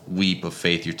leap of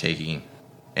faith you're taking.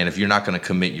 And if you're not going to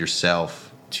commit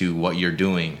yourself to what you're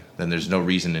doing, then there's no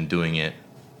reason in doing it.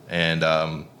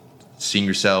 And seeing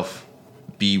yourself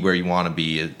be where you want to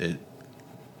be, it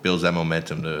builds that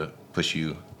momentum to push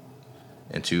you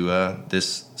into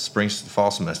this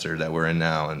fall semester that we're in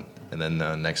now, and then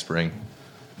next spring,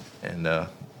 and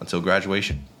until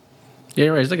graduation. Yeah,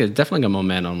 you're right. It's definitely a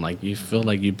momentum. Like you feel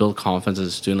like you build confidence as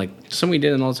a student. Like something we did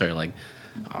in the military. Like,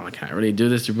 oh, I can't really do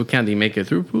this through boot camp. Do you make it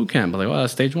through boot camp? But like, well,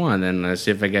 that's stage one. Then I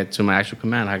see if I get to my actual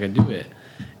command, how I can do it.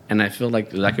 And I feel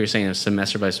like you're saying,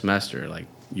 semester by semester, like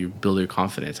you build your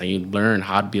confidence and you learn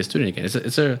how to be a student again.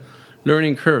 It's a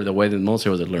learning curve. The way the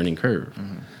military was a learning curve.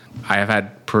 Mm-hmm. I have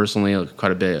had personally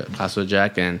quite a bit of class with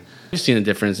Jack, and I've seen a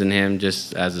difference in him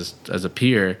just as a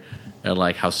peer, at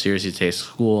like how serious he takes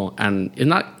school. And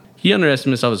he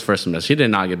underestimated himself his first semester. He did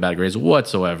not get bad grades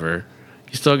whatsoever.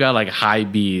 He still got like high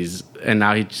B's, and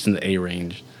now he's just in the A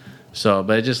range. So,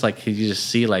 but it's just like you just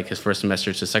see like his first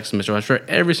semester to second semester. I'm sure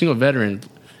every single veteran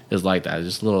is like that. It's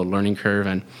just a little learning curve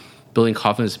and building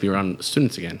confidence to be around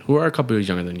students again, who are a couple years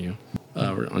younger than you.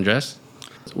 Andres,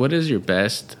 what is your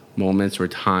best moments or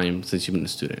time since you've been a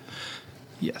student?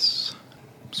 Yes.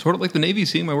 Sort of like the Navy,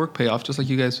 seeing my work pay off, just like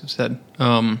you guys have said.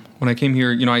 When I came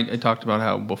here, I talked about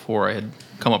how before I had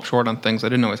come up short on things. I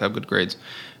didn't always have good grades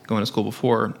going to school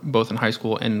before, both in high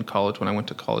school and in college when I went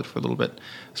to college for a little bit.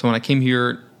 So when I came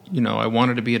here, I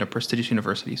wanted to be at a prestigious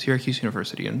university, Syracuse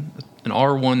University, and an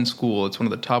R1 school. It's one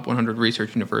of the top 100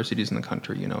 research universities in the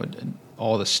country, and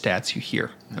all the stats you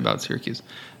hear about Syracuse.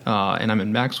 And I'm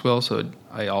in Maxwell, so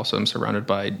I also am surrounded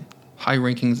by high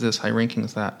rankings this, high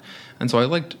rankings that. And so I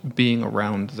liked being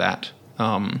around that.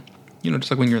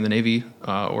 Just like when you're in the Navy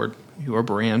or your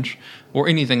branch or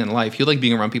anything in life, you like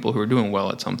being around people who are doing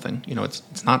well at something.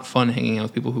 It's not fun hanging out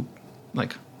with people who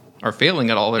are failing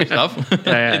at all their stuff.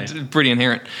 Yeah. It's pretty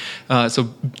inherent.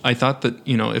 So I thought that,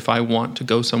 if I want to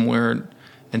go somewhere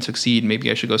and succeed,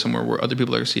 maybe I should go somewhere where other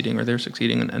people are succeeding or they're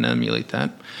succeeding and emulate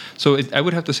that. So I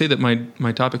would have to say that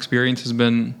my top experience has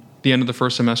been the end of the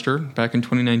first semester back in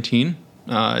 2019,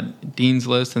 Dean's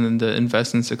List, and then the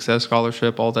Invest in Success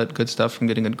Scholarship, all that good stuff from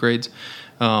getting good grades.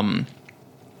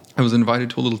 I was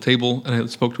invited to a little table, and I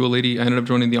spoke to a lady. I ended up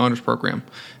joining the honors program,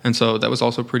 and so that was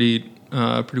also pretty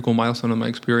cool milestone in my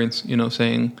experience.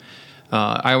 Saying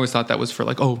I always thought that was for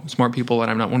smart people,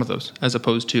 and I'm not one of those. As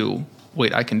opposed to,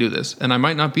 wait, I can do this, and I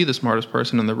might not be the smartest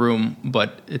person in the room,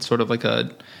 but it's sort of like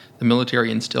the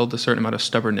military instilled a certain amount of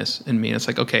stubbornness in me. And it's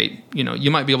like, okay,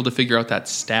 you might be able to figure out that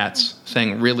stats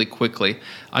thing really quickly.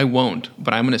 I won't,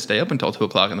 but I'm going to stay up until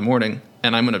 2:00 in the morning,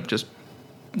 and I'm going to just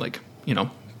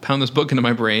pound this book into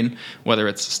my brain, whether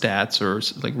it's stats or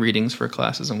readings for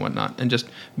classes and whatnot, and just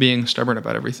being stubborn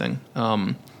about everything.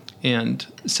 And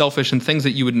selfish and things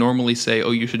that you would normally say, oh,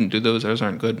 you shouldn't do those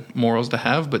aren't good morals to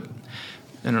have, but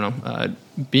I don't know,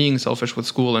 being selfish with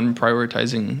school and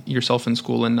prioritizing yourself in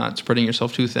school and not spreading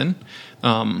yourself too thin.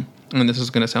 And this is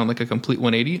going to sound like a complete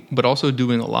 180, but also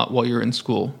doing a lot while you're in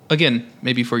school. Again,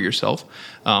 maybe for yourself,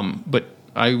 but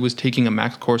I was taking a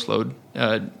max course load.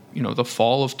 The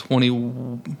fall of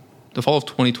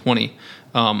 2020.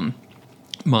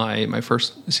 My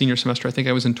first senior semester, I think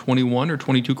I was in 21 or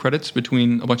 22 credits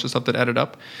between a bunch of stuff that added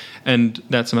up. And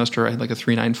that semester I had a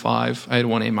 3.95. I had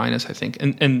 1 A-, I think.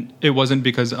 And it wasn't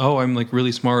because, I'm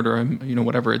really smart or I'm,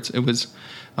 whatever. It was,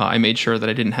 I made sure that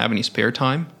I didn't have any spare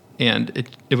time. And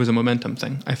it was a momentum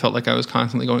thing. I felt like I was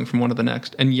constantly going from one to the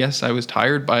next. And yes, I was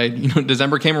tired by,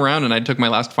 December came around and I took my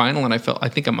last final and I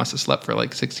think I must have slept for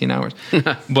 16 hours.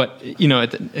 But,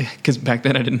 because back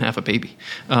then I didn't have a baby.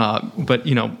 But,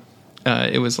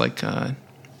 it was like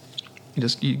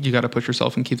you got to push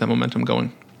yourself and keep that momentum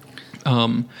going.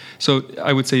 So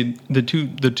I would say the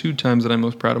two times that I'm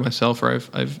most proud of myself, or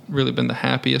I've really been the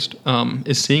happiest,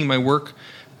 is seeing my work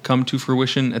come to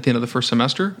fruition at the end of the first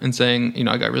semester and saying,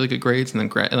 I got really good grades, and then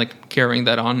like carrying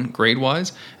that on grade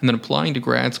wise, and then applying to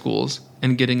grad schools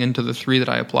and getting into the 3 that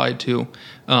I applied to,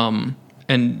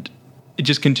 and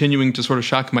just continuing to sort of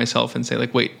shock myself and say,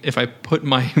 like, wait, if I put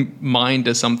my mind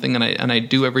to something and I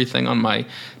do everything on my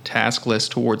task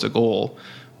list towards a goal,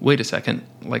 wait a second,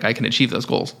 like I can achieve those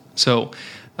goals. So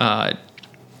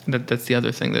that's the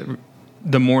other thing, that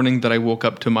the morning that I woke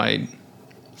up to my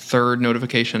 3rd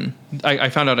notification, I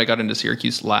found out I got into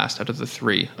Syracuse last out of the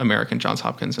 3, American, Johns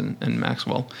Hopkins, and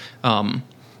Maxwell.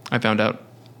 I found out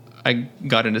I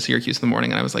got into Syracuse in the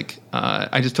morning, and I was like,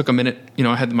 I just took a minute.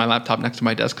 I had my laptop next to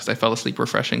my desk because I fell asleep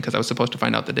refreshing because I was supposed to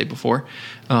find out the day before.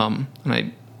 And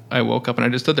I woke up and I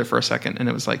just stood there for a second, and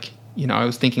it was like, I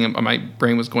was thinking, my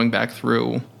brain was going back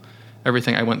through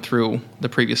everything I went through the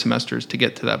previous semesters to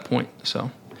get to that point. So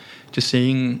just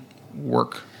seeing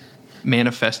work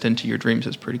manifest into your dreams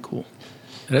is pretty cool.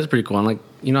 It is pretty cool. And like,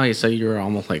 how you said you were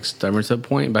almost like stubborn to the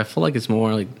point, but I feel like it's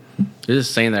more like, there's this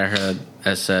saying that I heard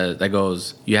that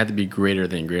goes, you have to be greater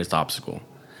than your greatest obstacle.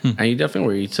 And you definitely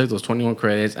were. You took those 21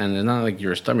 credits, and it's not like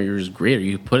you're stubborn, you're just greater.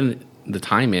 You put in the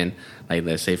time in, like,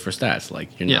 let's say for stats,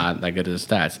 like you're not that good at the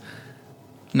stats.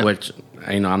 No. Which,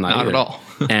 I'm not at all.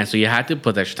 And so you had to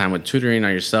put the extra time with tutoring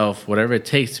on yourself, whatever it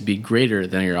takes to be greater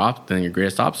than your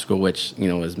greatest obstacle, which,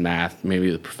 is math,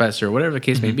 maybe the professor, whatever the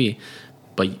case may be.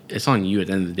 But it's on you at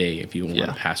the end of the day if you want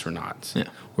to pass or not,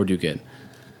 or do good.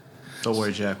 Don't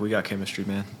worry, Jack. We got chemistry,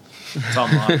 man. It's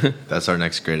on lock. That's our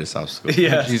next greatest obstacle.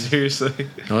 Yeah, seriously.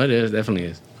 No, it is. Definitely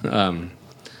is.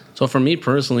 So for me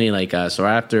personally, like, so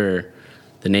after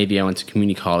the Navy, I went to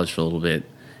community college for a little bit.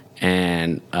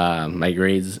 And my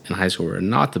grades in high school were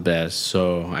not the best,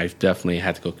 so I definitely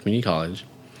had to go community college.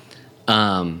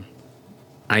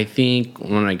 I think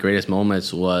one of my greatest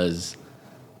moments was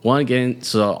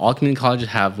so all community colleges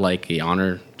have like a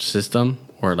honor system,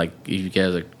 or like if you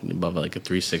get above like a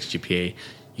 3.6 GPA,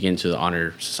 you get into the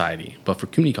honor society. But for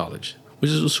community college, which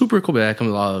is super cool, but that comes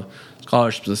with a lot of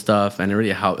scholarships and stuff, and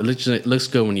it looks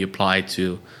good when you apply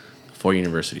to 4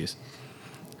 universities.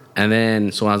 And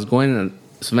then so when I was going.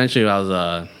 So eventually, I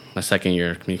was my second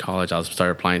year of community college. I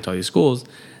started applying to all these schools,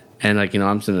 and like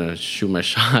I'm just gonna shoot my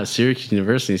shot at Syracuse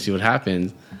University and see what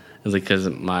happens. It's like because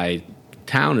my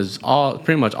town is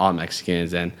pretty much all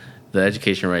Mexicans, and the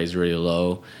education rate is really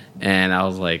low. And I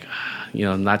was like,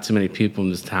 not too many people in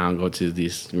this town go to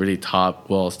these really top,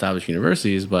 well-established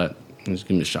universities, but just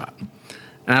give me a shot.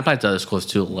 And I applied to other schools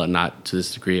too, not to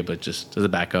this degree, but just as a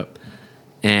backup.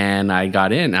 And I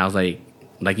got in. And I was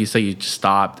like you said, you just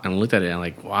stopped and looked at it and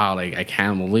like, wow, like I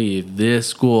can't believe this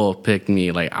school picked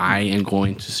me. Like I am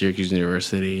going to Syracuse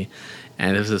University,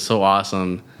 and this is so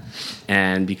awesome.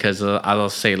 And because I'll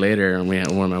say later, one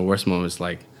of my worst moments,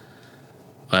 like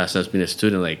since being a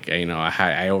student, like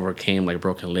I overcame like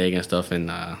broken leg and stuff in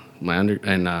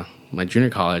my junior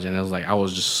college, and I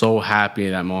was just so happy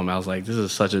in that moment. I was like, this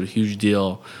is such a huge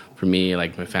deal for me,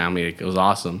 like my family. Like, it was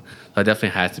awesome. So it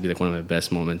definitely has to be like one of my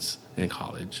best moments in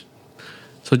college.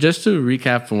 So just to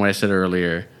recap from what I said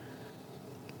earlier,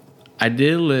 I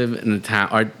did live in a town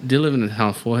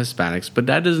full of Hispanics, but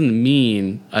that doesn't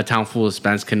mean a town full of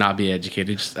Hispanics cannot be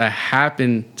educated. Just I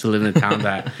happened to live in a town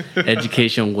that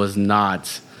education was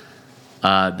not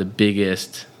the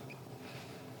biggest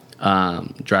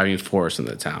driving force in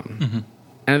the town. Mm-hmm.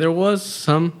 And there was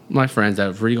some of my friends that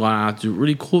have really gone out to do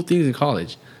really cool things in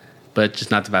college, but just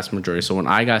not the vast majority. So when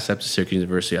I got accepted to Syracuse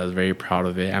University, I was very proud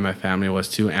of it, and my family was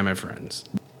too, and my friends.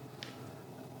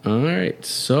 All right,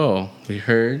 so we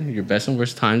heard your best and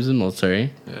worst times in the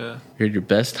military. Yeah. We heard your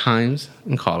best times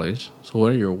in college. So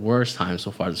what are your worst times so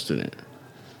far as a student?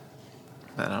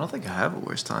 Man, I don't think I have a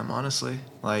worst time, honestly.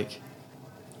 Like,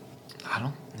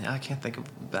 I can't think of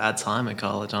a bad time in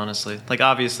college, honestly. Like,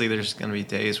 obviously, there's going to be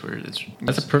days where it's...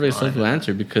 That's a perfect simple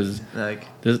answer because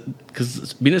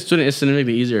being a student is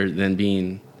significantly easier than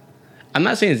being... I'm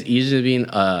not saying it's easier than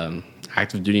being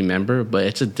active duty member, but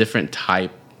it's a different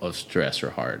type of stress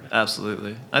or hard.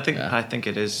 Absolutely. I think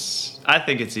it is... I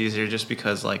think it's easier just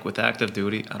because, like, with active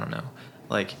duty, I don't know.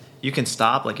 Like, you can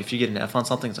stop. Like, if you get an F on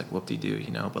something, it's like, whoop-de-doo,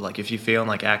 you know? But, like, if you fail in,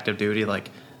 like, active duty, like...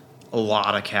 a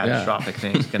lot of catastrophic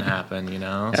things can happen, you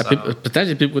know? Yeah, so,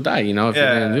 potentially people could die, you know, if you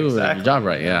didn't do your job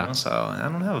right, yeah. You know? So I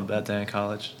don't have a bad day in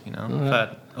college, you know?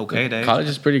 okay day. College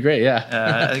is pretty great,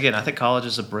 yeah. Again, I think college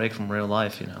is a break from real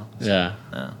life, So, Yeah.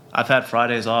 I've had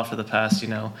Fridays off for the past,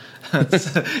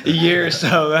 year or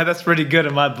so. That's pretty good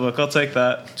in my book. I'll take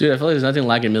that. Dude, I feel like there's nothing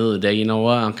like in the middle of the day. You know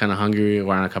what? I'm kind of hungry, or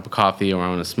I want a cup of coffee, or I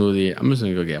want a smoothie. I'm just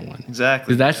going to go get one. Exactly.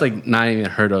 Because that's like not even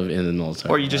heard of in the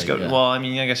military. Or you just like, go, well, I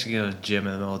mean, I guess you go to the gym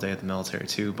in the middle of the day at the military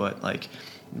too, but like,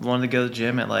 you wanted to go to the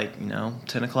gym at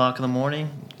 10 o'clock in the morning,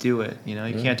 do it. You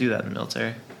can't do that in the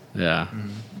military. Yeah.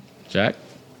 Jack?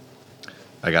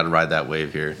 I got to ride that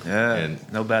wave here. Yeah.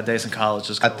 And no bad days in college.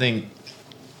 Just go. I think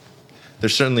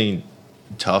there's certainly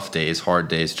tough days, hard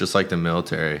days, just like the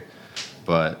military.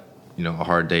 But, a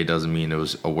hard day doesn't mean it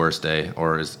was a worse day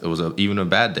or it was even a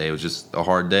bad day. It was just a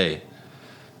hard day.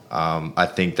 I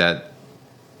think that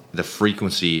the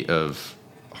frequency of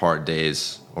hard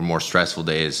days or more stressful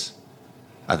days,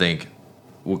 I think,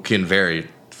 can vary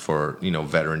for,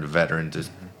 veteran to veteran,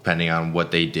 depending on what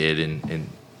they did in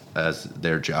as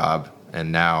their job.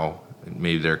 And now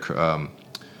maybe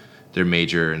their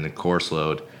major and the course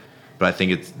load. But I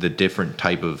think it's the different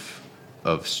type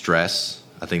of stress.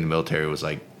 I think the military was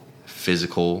like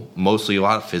physical, mostly a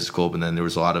lot of physical, but then there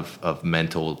was a lot of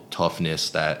mental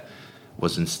toughness that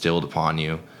was instilled upon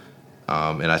you.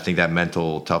 And I think that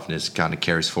mental toughness kind of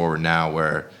carries forward now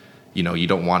where, you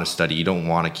don't want to study. You don't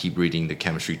want to keep reading the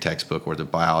chemistry textbook or the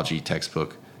biology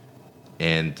textbook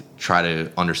and try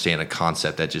to understand a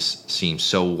concept that just seems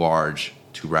so large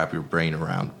to wrap your brain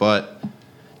around. But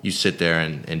you sit there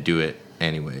and do it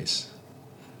anyways.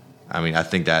 I mean, I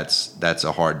think that's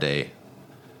a hard day.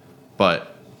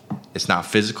 But it's not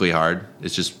physically hard.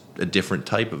 It's just a different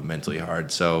type of mentally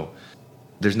hard. So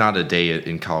there's not a day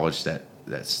in college that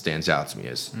stands out to me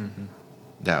as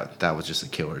that was just a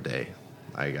killer day.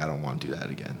 I don't want to do that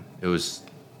again. It was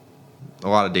a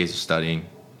lot of days of studying,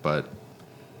 but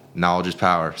knowledge is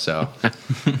power. So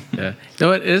Yeah.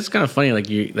 It is kind of funny.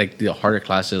 Like the harder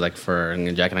classes, like for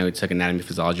Jack and I, we took anatomy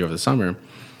physiology over the summer.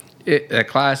 That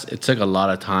class, it took a lot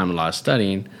of time, a lot of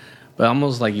studying, but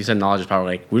almost like you said, knowledge is power.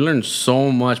 Like we learned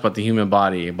so much about the human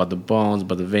body, about the bones,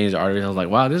 about the veins, the arteries. I was like,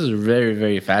 wow, this is very,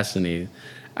 very fascinating.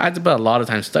 I had to spend a lot of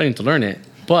time studying to learn it,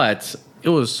 but it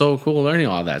was so cool learning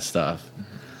all that stuff.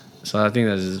 So I think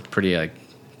that is pretty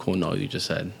cool note you just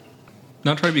said.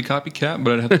 Not trying to be copycat,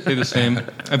 but I'd have to say the same.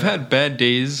 I've had bad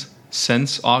days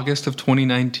since August of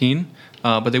 2019,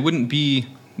 but they wouldn't be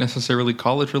necessarily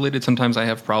college related. Sometimes I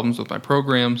have problems with my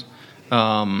programs,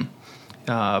 but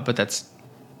that's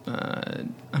I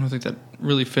don't think that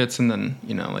really fits. And then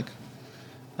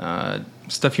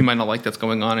stuff you might not like that's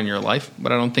going on in your life,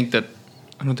 but I don't think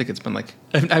it's been like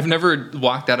I've never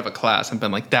walked out of a class and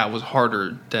been like that was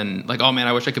harder than oh man,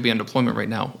 I wish I could be on deployment right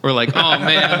now, or oh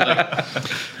man,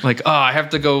 I have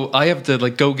to go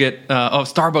go get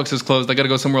Starbucks is closed, I got to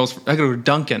go somewhere else, I got to go to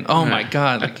Dunkin', oh my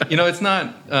god, it's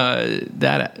not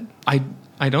that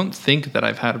I don't think that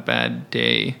I've had a bad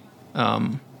day,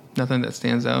 nothing that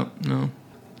stands out. No,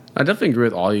 I definitely agree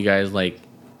with all you guys.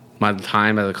 My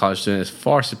time as a college student is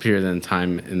far superior than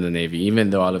time in the Navy,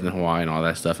 even though I lived in Hawaii and all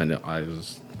that stuff, and I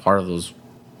was part of those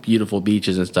beautiful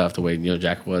beaches and stuff, the way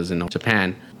Jack was in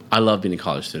Japan. I love being a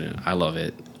college student. I love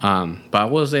it. But I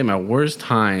will say my worst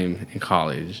time in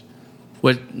college,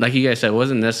 which, like you guys said,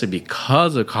 wasn't necessarily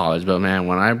because of college, but man,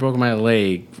 when I broke my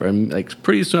leg,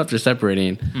 pretty soon after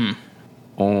separating,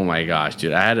 oh my gosh,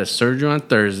 dude, I had a surgery on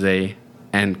Thursday,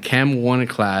 and Chem 1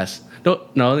 class. No,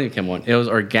 it wasn't Chem 1. It was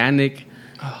organic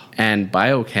and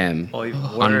biochem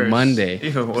on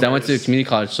Monday. I went to a community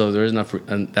college, so there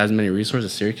wasn't as many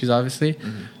resources as Syracuse, obviously.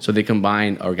 So they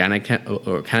combined organic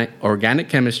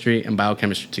chemistry and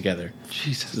biochemistry together.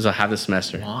 Jesus. So half the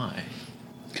semester. Why?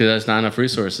 Because there's not enough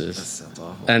resources. That sounds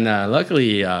awful. And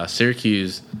luckily,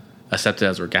 Syracuse accepted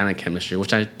as organic chemistry,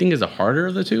 which I think is the harder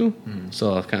of the two.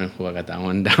 So that's kind of cool. I got that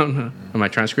one down on my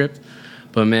transcript.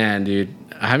 But man, dude,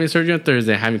 having surgery on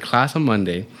Thursday, having class on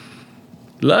Monday.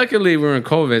 Luckily, we were in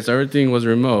COVID, so everything was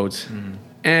remote.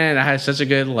 And I had such a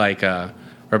good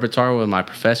repertoire with my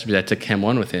professor because I took Chem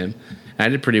 1 with him. And I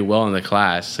did pretty well in the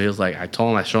class. So he was like, I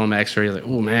told him, I showed him x-ray. He was like,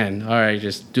 oh man, all right,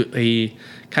 just do. He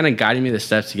kind of guided me the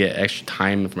steps to get extra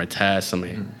time for my tests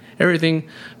and everything.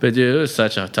 But dude, it was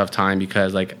such a tough time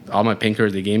because all my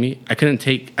painkillers they gave me, I could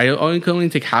only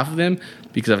take half of them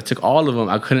because if I took all of them,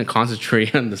 I couldn't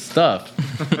concentrate on the stuff.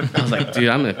 I was like, dude,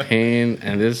 I'm in pain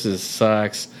and this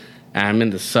sucks. And I'm in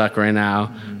the suck right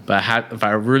now. But if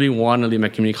I really want to leave my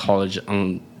community college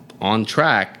on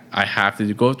track, I have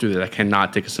to go through this. I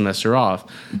cannot take a semester off.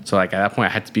 So at that point,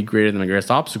 I had to be greater than my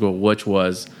greatest obstacle, which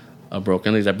was a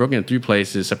broken leg. I broke in 3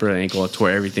 places, separated ankle,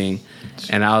 tore everything.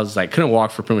 And I was couldn't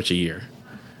walk for pretty much a year.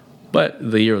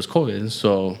 But the year was COVID,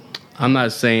 so I'm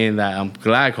not saying that I'm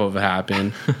glad COVID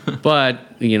happened, but,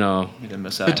 you know. You didn't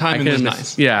miss The out. timing was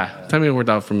nice. Yeah, timing worked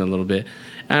out for me a little bit.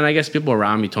 And I guess people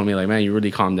around me told me, like, man, you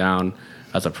really calmed down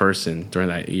as a person during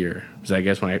that year. Because I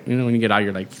guess when you get out,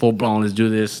 you're like, full blown, let's do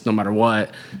this no matter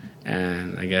what.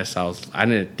 And I guess I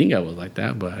didn't think I was like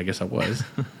that, but I guess I was.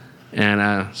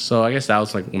 And so I guess that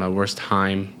was like my worst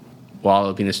time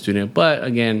while being a student. But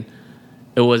again,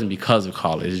 it wasn't because of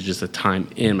college. It's just a time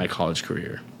in my college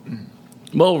career.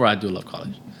 But overall, I do love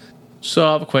college. So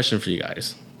I have a question for you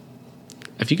guys.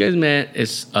 If you guys met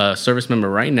a service member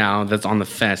right now that's on the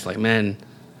fence, like, man,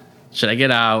 should I get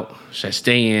out? Should I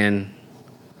stay in?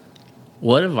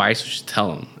 What advice would you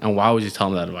tell them? And why would you tell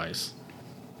them that advice?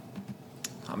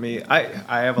 I mean,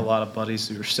 I have a lot of buddies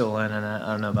who are still in, and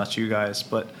I don't know about you guys,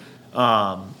 but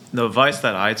the advice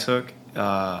that I took,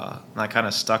 I kind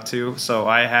of stuck to. So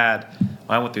I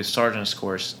went through sergeant's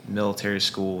course, military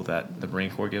school that the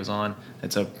Marine Corps gives on.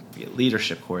 It's a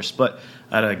leadership course, but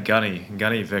I had a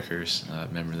Gunny Vickers. I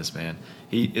remember this man.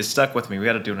 It stuck with me. We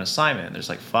had to do an assignment. There's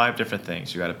like 5 different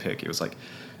things you got to pick. It was like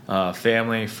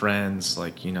family, friends,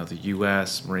 like, you know, the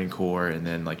U.S., Marine Corps, and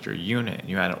then like your unit.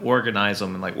 You had to organize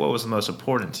them and like what was the most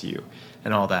important to you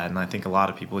and all that. And I think a lot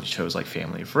of people chose like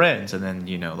family and friends, and then,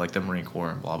 you know, like the Marine Corps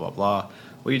and blah, blah, blah.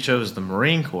 Well, you chose the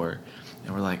Marine Corps,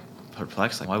 and we're like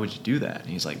perplexed, like, why would you do that? And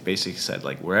he's like, basically said,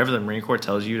 like, wherever the Marine Corps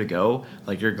tells you to go,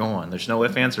 like, you're going. There's no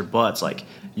ifs, ands, or buts. Like,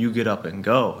 you get up and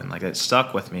go. And like, it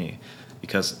stuck with me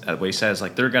because what he says,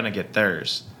 like, they're gonna get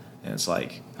theirs. And it's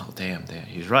like, oh damn,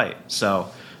 he's right. So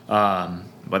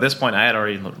by this point, I had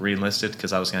already re-enlisted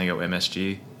because I was gonna go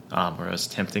MSG, or I was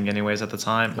attempting anyways at the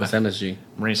time. What's MSG?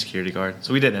 Marine Security Guard.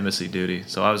 So we did embassy duty.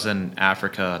 So I was in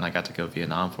Africa, and I got to go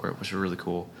Vietnam for it, which was really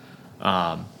cool.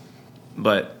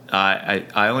 But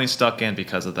I only stuck in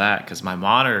because of that, because my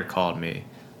monitor called me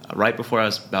right before I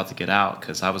was about to get out,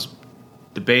 because I was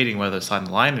debating whether to sign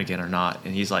the lineman again or not.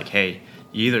 And he's like, hey,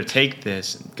 you either take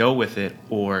this, go with it,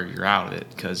 or you're out of it,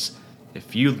 because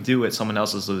if you do it, someone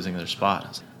else is losing their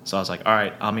spot. So I was like, all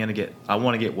right, I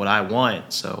want to get what I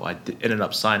want. So I ended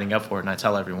up signing up for it, and I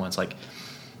tell everyone, it's like,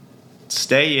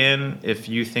 stay in if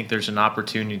you think there's an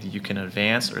opportunity you can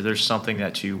advance or there's something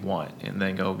that you want, and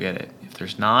then go get it. If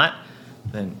there's not,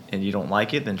 then and you don't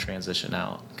like it, then transition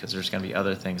out, because there's going to be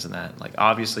other things in that. Like,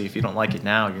 obviously, if you don't like it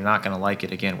now, you're not going to like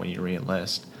it again when you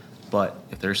re-enlist. But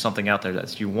if there's something out there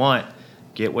that you want,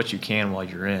 get what you can while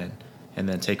you're in, and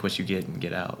then take what you get and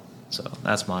get out. So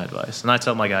that's my advice. And I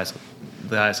tell the guys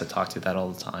I talk to that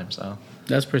all the time. So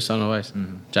that's pretty sound advice.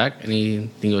 Mm-hmm. Jack,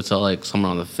 anything you would tell like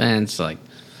someone on the fence, like,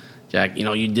 Jack, you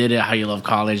know, you did it, how you love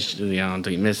college, you know,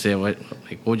 until you miss it. What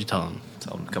would you tell them?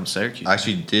 Tell them to come to Syracuse. I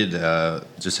actually did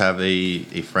just have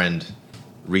a friend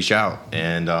reach out,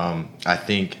 and I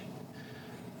think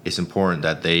it's important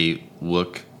that they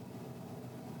look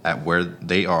at where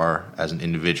they are as an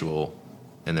individual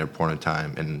in their point of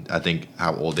time, and I think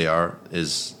how old they are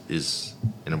is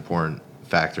an important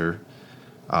factor.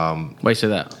 Why do you say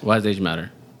that? Why does age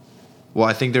matter? Well,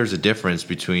 I think there's a difference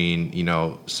between, you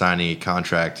know, signing a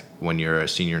contract when you're a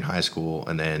senior in high school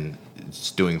and then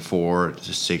doing 4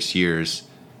 to 6 years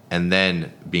and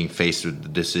then being faced with the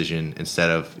decision, instead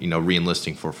of, you know,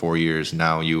 re-enlisting for 4 years.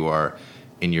 Now you are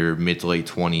in your mid to late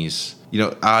 20s. You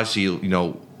know, obviously, you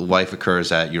know, life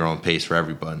occurs at your own pace for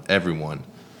everyone.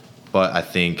 But I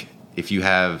think if you're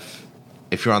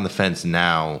on the fence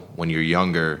now when you're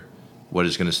younger, what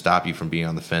is going to stop you from being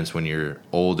on the fence when you're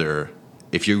older?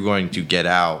 If you're going to get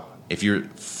out, if you're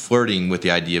flirting with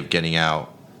the idea of getting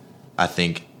out, I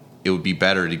think it would be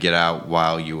better to get out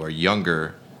while you are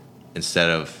younger, instead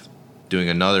of doing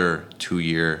another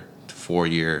 2-year to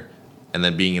 4-year and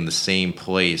then being in the same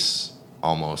place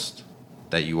almost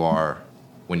that you are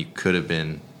when you could have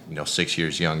been, you know, 6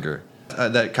 years younger.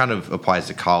 That kind of applies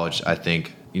to college. I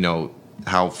think, you know,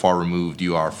 how far removed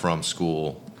you are from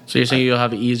school. So you're saying you'll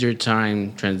have an easier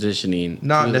time transitioning?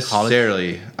 Not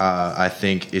necessarily. I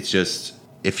think it's just,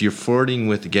 if you're flirting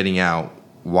with getting out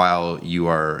while you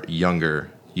are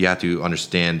younger, you have to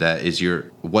understand that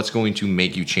what's going to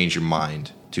make you change your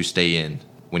mind to stay in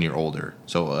when you're older.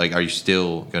 So, like, are you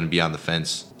still going to be on the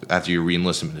fence after your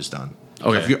re-enlistment is done?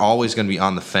 Okay. If you're always going to be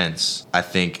on the fence, I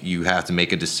think you have to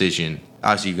make a decision.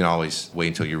 Obviously, you can always wait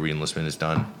until your re-enlistment is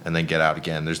done and then get out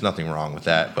again. There's nothing wrong with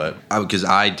that. But because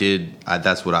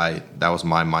that was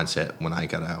my mindset when I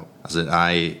got out. I said,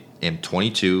 I am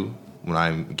 22 when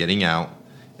I'm getting out.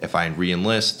 If I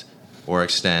re-enlist or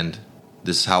extend,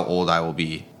 this is how old I will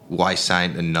be. Will I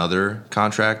sign another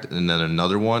contract and then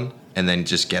another one and then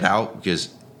just get out?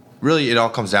 Because really, it all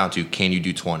comes down to, can you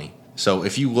do 20? So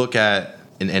if you look at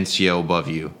an NCO above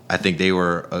you, I think they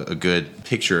were a good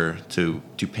picture to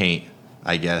paint,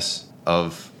 I guess.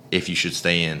 of if you should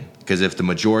stay in. Because if the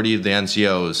majority of the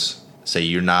NCOs say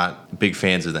you're not big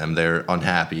fans of them, they're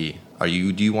unhappy, do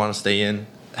you want to stay in?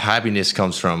 Happiness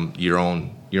comes from your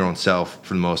own self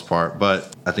for the most part,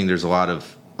 but I think there's a lot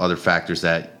of other factors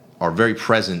that are very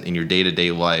present in your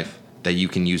day-to-day life that you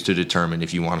can use to determine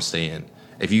if you want to stay in.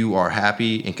 If you are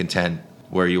happy and content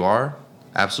where you are,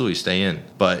 absolutely stay in.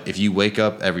 But if you wake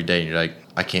up every day and you're like,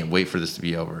 I can't wait for this to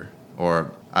be over,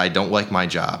 or I don't like my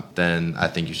job, then I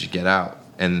think you should get out.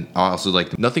 And also,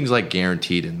 like, nothing's like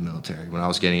guaranteed in the military. When I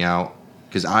was getting out,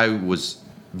 because I was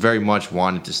very much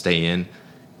wanted to stay in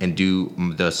and do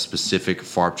the specific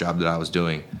FARP job that I was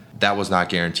doing, that was not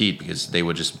guaranteed because they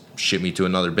would just ship me to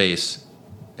another base.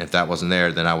 If that wasn't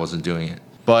there, then I wasn't doing it.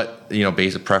 But,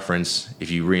 basic preference,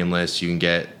 if you re-enlist, you can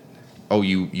get,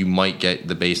 you might get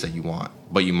the base that you want,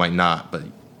 but you might not, but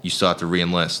you still have to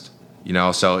re-enlist.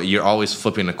 So you're always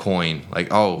flipping a coin, like,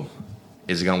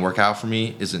 is it going to work out for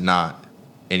me? Is it not?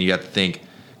 And you have to think,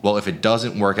 well, if it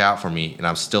doesn't work out for me and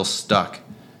I'm still stuck,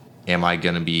 am I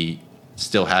going to be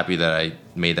still happy that I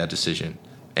made that decision?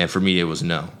 And for me, it was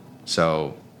no.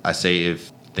 So I say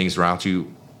if things around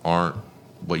you aren't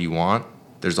what you want,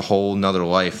 there's a whole nother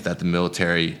life that I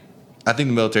think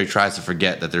the military tries to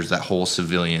forget that there's that whole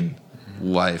civilian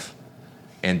life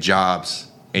and jobs,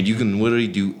 and you can literally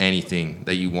do anything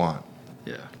that you want.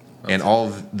 Yeah. And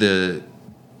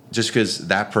just because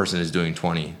that person is doing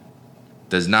 20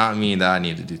 does not mean that I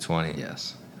need to do 20.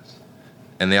 Yes.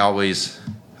 And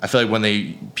I feel like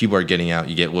when people are getting out,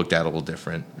 you get looked at a little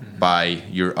different by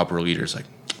your upper leaders. Like,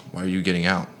 why are you getting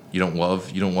out? You don't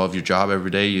love your job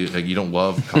every day. You don't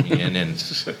love coming in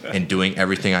and doing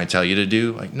everything I tell you to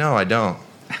do. Like, no, I don't.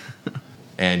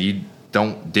 And you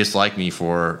don't dislike me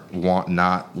for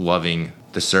not loving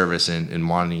the service and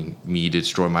wanting me to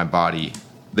destroy my body.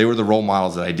 They were the role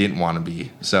models that I didn't want to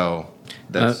be. So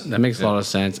that makes a lot of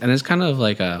sense. And it's kind of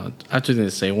like I have two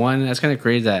things to say. One, that's kind of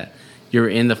crazy that you're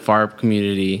in the FARP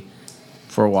community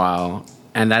for a while,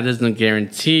 and that doesn't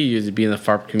guarantee you to be in the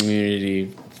FARP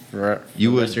community for the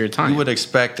rest of your time. You would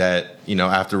expect that,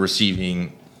 after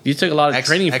receiving you took a lot of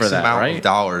training for that, amount right? of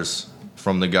dollars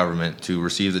from the government to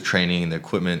receive the training and the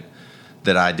equipment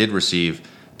that I did receive,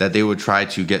 that they would try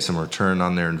to get some return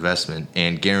on their investment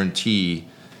and guarantee,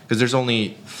 because there's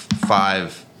only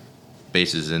 5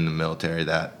 bases in the military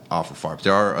that offer FARP.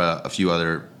 There are a few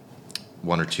other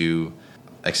 1 or 2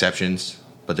 exceptions,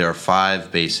 but there are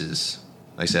 5 bases.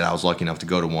 Like I said, I was lucky enough to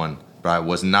go to one, but I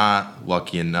was not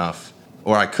lucky enough,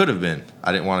 or I could have been.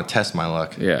 I didn't want to test my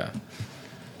luck. Yeah.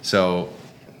 So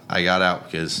I got out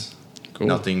because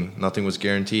nothing was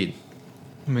guaranteed.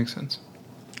 Makes sense.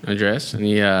 Andres,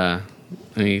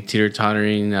 any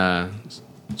teeter-tottering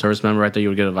service member right there you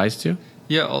would get advice to?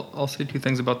 Yeah, I'll say 2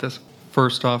 things about this.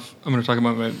 First off, I'm going to talk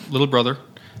about my little brother.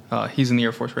 He's in the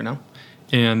Air Force right now.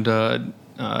 And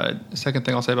second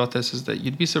thing I'll say about this is that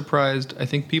you'd be surprised. I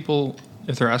think people,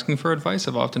 if they're asking for advice,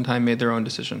 have oftentimes made their own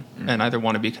decision and either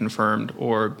want to be confirmed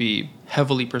or be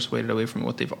heavily persuaded away from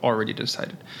what they've already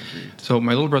decided. So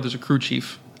my little brother's a crew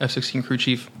chief, F-16 crew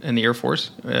chief in the Air Force,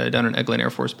 down in Eglin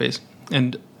Air Force Base.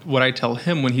 And what I tell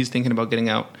him when he's thinking about getting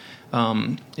out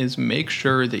is make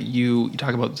sure that you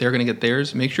talk about they're going to get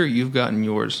theirs, make sure you've gotten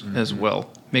yours as well.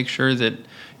 Make sure that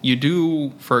you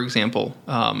do, for example,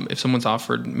 if someone's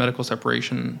offered medical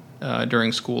separation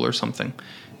during school or something,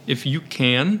 if you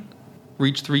can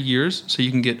reach 3 years so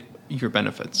you can get your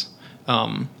benefits.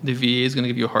 The VA is going to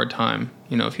give you a hard time.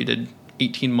 If you did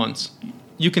 18 months,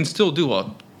 you can still do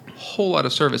a whole lot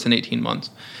of service in 18 months.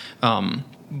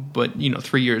 But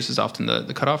 3 years is often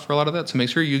the cutoff for a lot of that. So make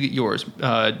sure you get yours.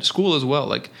 School as well.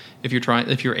 Like if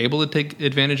you're able to take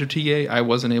advantage of TA, I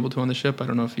wasn't able to on the ship. I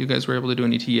don't know if you guys were able to do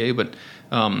any TA, but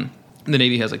the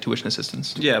Navy has like tuition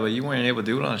assistance. Yeah, but you weren't able to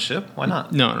do it on a ship? Why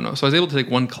not? No. So I was able to take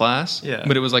one class. Yeah.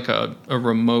 But it was like a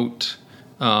remote.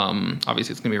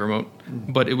 Obviously, it's gonna be remote,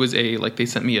 but it was they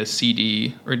sent me a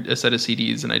CD or a set of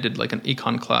CDs, and I did like an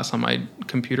econ class on my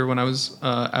computer when I was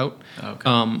out.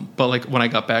 Okay. But like when I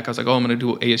got back, I was like, I'm gonna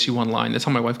do ASU online. That's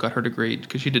how my wife got her degree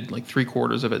because she did like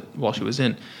 3/4 of it while she was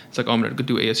in. It's like, I'm gonna go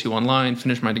do ASU online,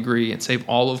 finish my degree, and save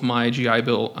all of my GI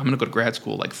Bill. I'm gonna go to grad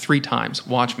school like 3 times.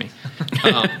 Watch me.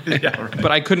 Yeah, right.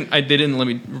 But I couldn't. They didn't let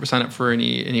me sign up for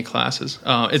any classes.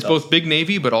 It's both big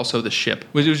Navy, but also the ship.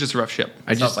 It was just a rough ship.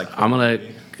 I'm gonna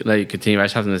let you continue. I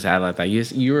just have something to add like that.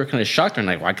 You were kind of shocked and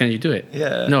like, why can't you do it?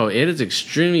 Yeah. No, it is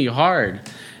extremely hard.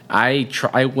 I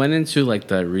went into like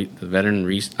the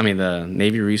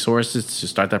Navy resources to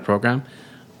start that program.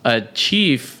 A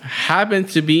chief happened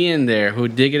to be in there who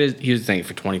did get he was saying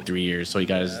for 23 years, so he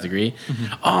got his degree.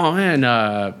 Mm-hmm. Oh man,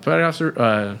 petty officer.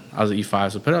 I was at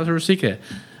E5, so petty officer Rosica.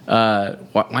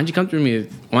 why'd you come through me?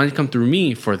 Why'd you come through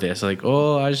me for this? Like,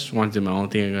 oh, I just want to do my own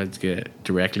thing. I got to get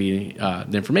directly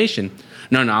the information.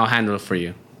 No, I'll handle it for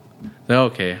you. Like,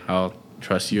 okay, I'll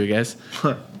trust you, I guess.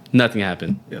 Nothing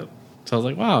happened. Yep. So I was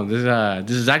like, wow, this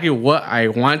is exactly what I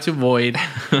wanted to avoid,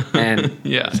 and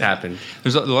Yeah. it's happened.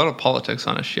 There's a lot of politics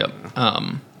on a ship.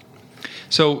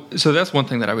 So that's one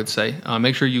thing that I would say.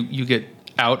 Make sure you get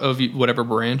out of whatever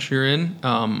branch you're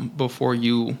in before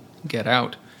you get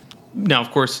out. Now,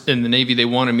 of course, in the Navy, they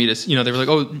wanted me to, they were like,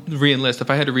 oh, re-enlist. If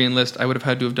I had to re-enlist, I would have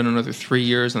had to have done another 3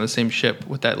 years on the same ship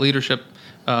with that leadership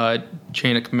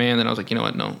chain of command. And I was like, you know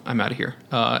what? No, I'm out of here.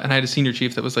 And I had a senior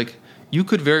chief that was like, you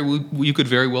could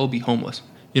very well be homeless.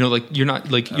 You're not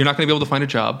going to be able to find a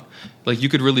job. Like, you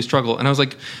could really struggle. And I was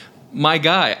like, my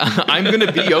guy, I'm going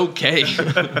to be okay.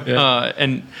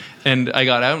 And I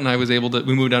got out and I was able to,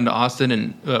 we moved down to Austin,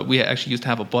 and we actually used to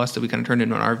have a bus that we kind of turned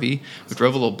into an RV. We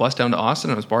drove a little bus down to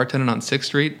Austin. I was bartending on 6th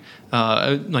Street,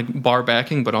 like bar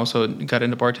backing, but also got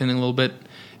into bartending a little bit.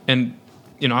 And,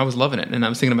 I was loving it. And I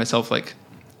was thinking to myself, like,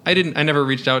 I never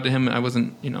reached out to him. I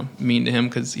wasn't, mean to him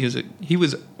because he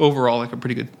was overall like a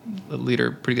pretty good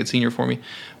leader, pretty good senior for me.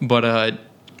 But, I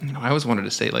always wanted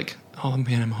to say, like, oh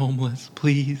man, I'm homeless.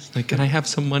 Please, like, can I have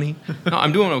some money? No,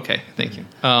 I'm doing okay, thank you.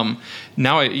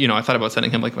 Now I thought about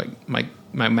sending him like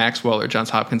my Maxwell or Johns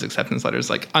Hopkins acceptance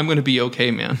letters. Like, I'm going to be okay,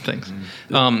 man. Thanks,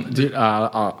 dude.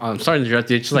 I'm sorry to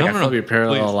interrupt you. It's just like I feel your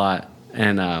parallel a lot,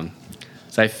 and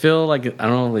so I feel like I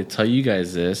don't know if they tell you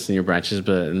guys this in your branches,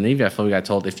 but in the Navy, I feel we got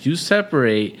told if you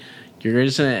separate, you're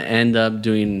just going to end up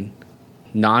doing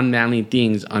non-manly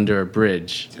things under a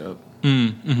bridge. Yep.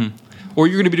 Mm-hmm. Or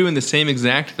you're going to be doing the same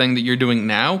exact thing that you're doing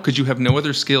now because you have no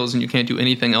other skills and you can't do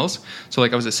anything else. So,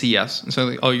 like, I was a CS. And so,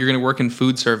 like, oh, you're going to work in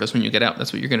food service when you get out.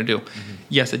 That's what you're going to do. Mm-hmm.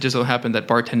 Yes, it just so happened that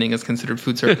bartending is considered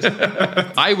food service.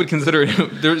 I would consider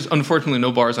it. There's unfortunately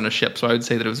no bars on a ship, so I would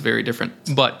say that it was very different.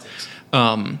 But,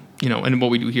 and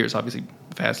what we do here is obviously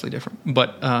vastly different.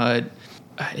 But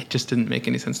it just didn't make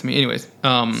any sense to me. Anyways.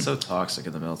 It's so toxic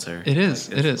in the military. It is.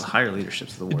 Like, it is. Higher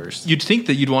leadership's the worst. You'd think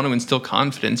that you'd want to instill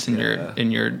confidence in your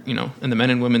in the men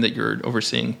and women that you're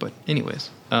overseeing. But anyways,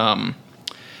 we'll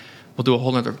do a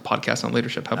whole other podcast on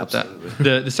leadership. How about Absolutely.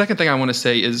 that? The second thing I want to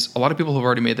say is a lot of people have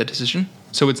already made that decision.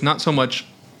 So it's not so much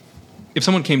if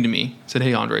someone came to me, said,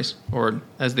 hey, Andres, or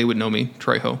as they would know me,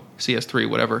 Trejo, CS3,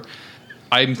 whatever,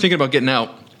 I'm thinking about getting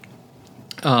out.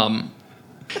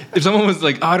 If someone was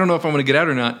like, oh, I don't know if I want to get out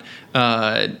or not,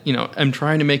 I'm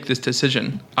trying to make this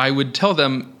decision, I would tell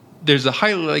them there's a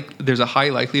high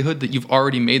likelihood that you've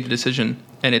already made the decision,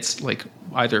 and it's like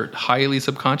either highly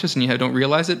subconscious and you don't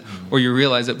realize it, or you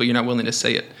realize it but you're not willing to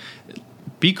say it.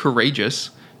 Be courageous.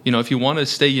 If you want to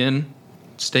stay in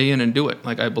and do it.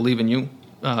 Like, I believe in you.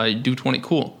 Do 20,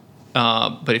 cool.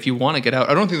 But if you want to get out,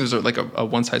 I don't think there's a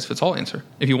one-size-fits-all answer.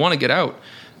 If you want to get out,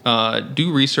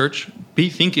 do research, be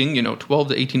thinking, 12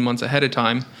 to 18 months ahead of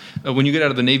time. When you get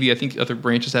out of the Navy, I think other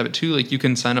branches have it too. Like, you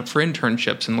can sign up for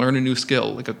internships and learn a new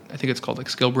skill. I think it's called like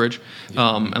Skill Bridge,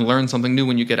 and learn something new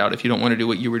when you get out if you don't want to do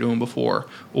what you were doing before.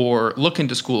 Or look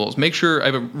into schools. Make sure, I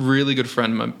have a really good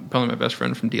friend, probably my best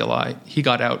friend from DLI. He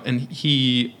got out and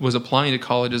he was applying to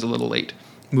colleges a little late,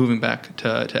 moving back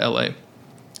to LA.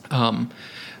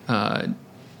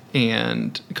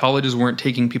 And colleges weren't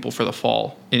taking people for the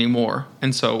fall anymore.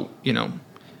 And so,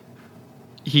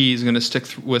 he's going to stick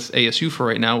with ASU for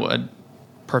right now, a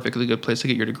perfectly good place to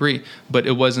get your degree. But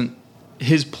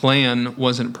his plan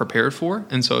wasn't prepared for.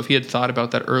 And so if he had thought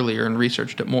about that earlier and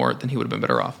researched it more, then he would have been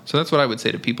better off. So that's what I would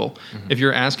say to people. Mm-hmm. If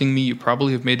you're asking me, you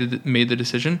probably have made the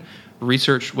decision.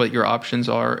 Research what your options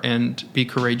are and be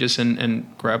courageous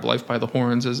and grab life by the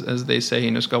horns, as they say,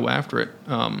 and just go after it.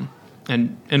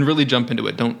 And really jump into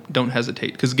it. Don't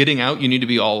hesitate. Because getting out, you need to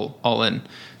be all in.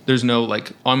 There's no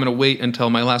like, oh, I'm going to wait until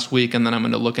my last week and then I'm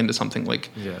going to look into something. Like,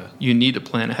 you need to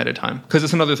plan ahead of time. Because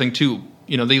it's another thing too.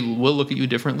 They will look at you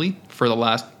differently for the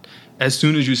last. As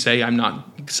soon as you say, I'm not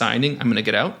signing, I'm going to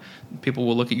get out, people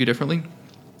will look at you differently.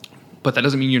 But that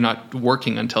doesn't mean you're not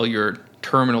working until your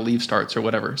terminal leave starts or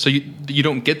whatever. So you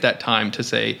don't get that time to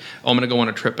say, oh, I'm going to go on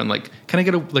a trip and like, can I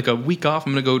get a week off?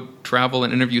 I'm going to go travel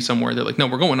and interview somewhere. They're like, no,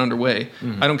 we're going underway.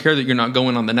 Mm-hmm. I don't care that you're not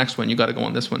going on the next one. You got to go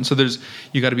on this one. So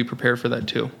you got to be prepared for that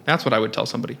too. That's what I would tell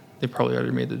somebody. They probably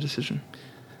already made the decision.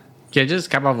 Yeah, just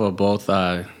cap off what both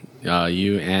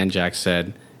you and Jack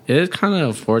said. It is kind of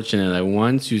unfortunate that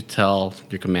once you tell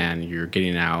your command you're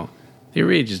getting out, they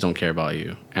really just don't care about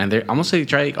you. And they're almost like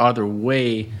try all their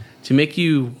way to make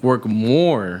you work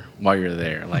more while you're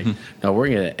there. Like, no, we're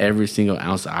going to get every single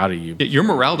ounce out of you. Your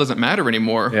morale doesn't matter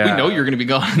anymore. Yeah. We know you're going to be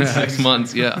gone in 6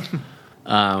 months. Yeah.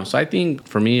 So I think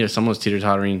for me, if someone's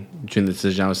teeter-tottering between the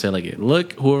decision, I would say, like,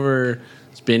 look, whoever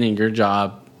has been in your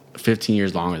job 15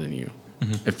 years longer than you.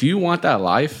 If you want that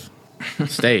life,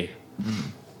 stay.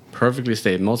 Perfectly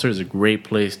stay. Military is a great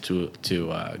place to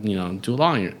do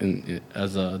along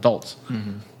as adults.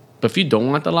 But if you don't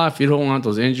want the life, you don't want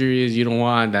those injuries, you don't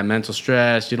want that mental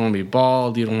stress, you don't want to be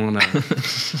bald, you don't want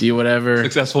to do whatever.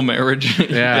 Successful marriage.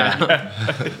 Have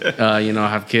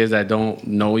kids that don't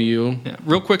know you. Yeah.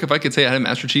 Real quick, if I could say, I had a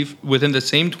Master Chief within the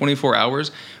same 24 hours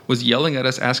was yelling at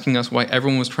us, asking us why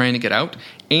everyone was trying to get out,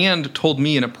 and told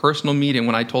me in a personal meeting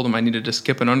when I told him I needed to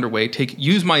skip an underway,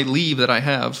 use my leave that I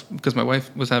have because my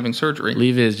wife was having surgery.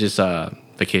 Leave is just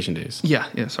vacation days. Yeah,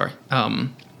 sorry.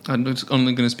 I'm just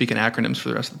only going to speak in acronyms for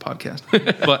the rest of the podcast.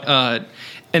 But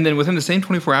and then within the same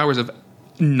 24 hours of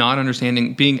not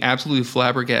understanding, being absolutely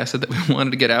flabbergasted that we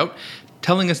wanted to get out,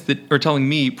 telling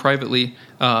me privately,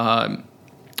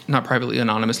 not privately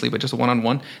anonymously, but just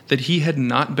one-on-one, that he had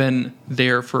not been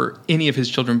there for any of his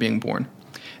children being born.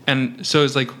 And so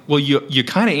it's like, well, you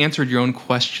kind of answered your own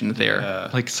question there.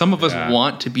 Yeah. Like some of us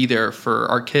want to be there for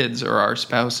our kids or our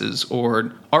spouses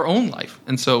or our own life.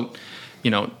 And so,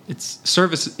 it's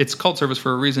service. It's called service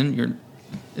for a reason.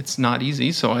 It's not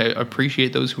easy. So I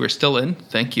appreciate those who are still in.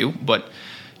 Thank you. But,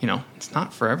 it's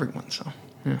not for everyone. So,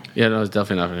 yeah. Yeah, no, it's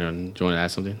definitely not for everyone. Do you want to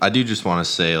add something? I do just want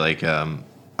to say,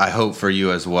 I hope for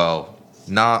you as well,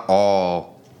 not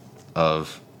all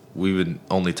of, we've been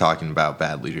only talking about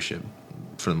bad leadership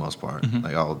for the most part.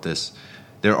 Like all of this.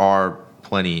 There are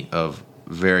plenty of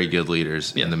very good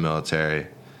leaders in the military.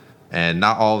 And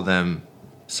not all of them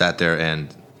sat there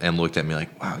and looked at me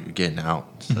like, wow, you're getting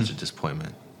out. Such a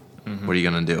disappointment. What are you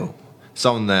going to do?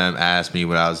 Some of them asked me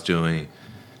what I was doing,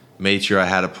 made sure I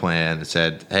had a plan, and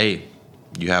said, hey,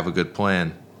 you have a good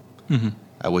plan.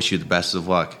 I wish you the best of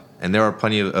luck. And there are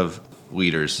plenty of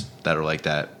leaders that are like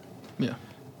that. Yeah.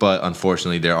 But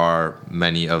unfortunately, there are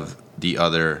many of the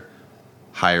other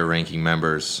higher ranking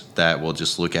members that will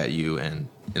just look at you and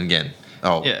again,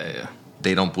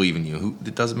 they don't believe in you.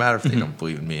 It doesn't matter if they don't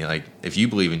believe in me. Like, if you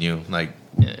believe in you, like,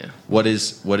 what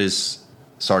is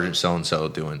Sergeant so-and-so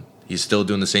doing? He's still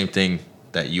doing the same thing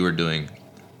that you were doing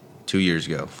 2 years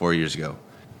ago, 4 years ago.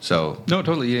 So no,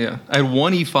 totally, yeah. I had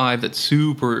one E5 that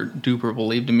super duper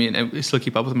believed in me, and I still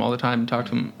keep up with him all the time and talk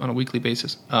to him on a weekly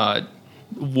basis.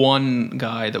 One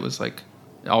guy that was like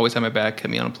always had my back, kept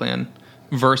me on a plan,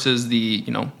 versus the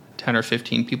 10 or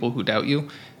 15 people who doubt you.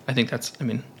 I think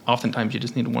oftentimes you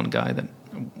just need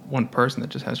one person that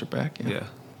just has your back. Yeah.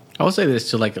 I will say this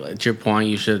to your point,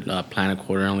 you should plan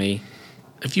accordingly.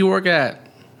 If you work at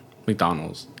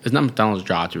McDonald's, it's not McDonald's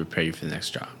job to prepare you for the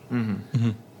next job.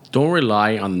 Don't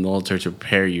rely on the military to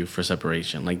prepare you for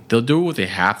separation. Like, they'll do what they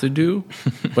have to do,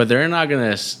 but they're not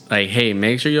going to, hey,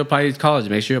 make sure you apply to these colleges,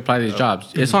 make sure you apply to these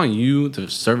jobs. It's on you, the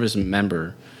service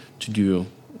member, to do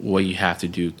what you have to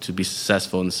do to be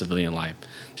successful in the civilian life.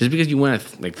 Just because you went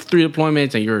 3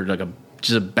 deployments and you're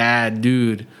just a bad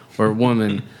dude or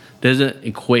woman doesn't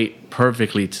equate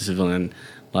perfectly to civilian.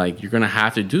 Like, you're going to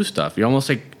have to do stuff. You're almost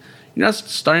you're not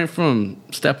starting from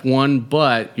step 1,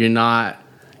 but you're not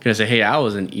going to say, hey, I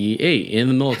was an E8 in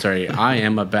the military. I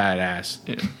am a badass.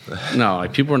 Yeah. No,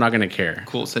 people are not going to care.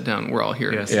 Cool, sit down. We're all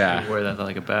here. Yes, yeah. You wear that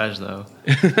like a badge, though.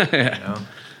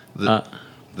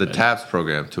 The TAPS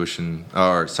program,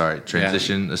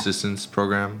 transition assistance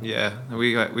program. Yeah,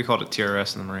 we called it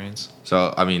TRS in the Marines.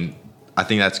 So, I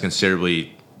think that's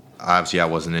considerably, obviously I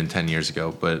wasn't in 10 years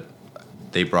ago, but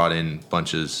they brought in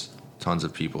tons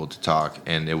of people to talk,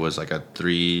 and it was like a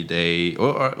 3-day,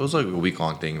 or it was like a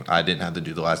week-long thing. I didn't have to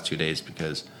do the last 2 days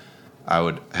because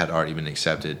I had already been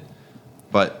accepted.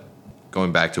 But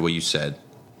going back to what you said,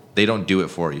 they don't do it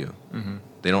for you.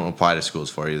 They don't apply to schools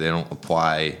for you. They don't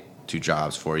apply to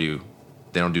jobs for you.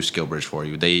 They don't do skill bridge for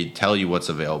you. They tell you what's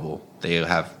available. They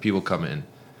have people come in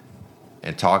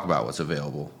and talk about what's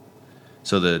available.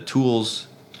 So the tools,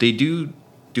 they do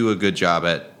a good job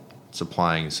at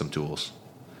supplying some tools,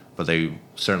 but they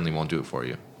certainly won't do it for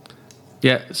you.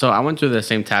 Yeah, so I went through the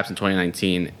same TAPS in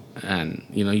 2019, and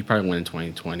you probably went in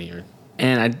 2020.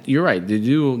 You're right, they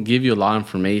do give you a lot of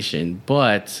information,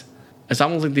 but it's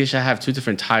almost like they should have 2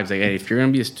 different types. Like, hey, if you're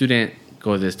going to be a student,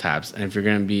 go to this TAPS, and if you're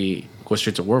going to go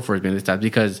straight to workforce, go to this TAPS,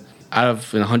 because out of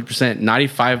 100%,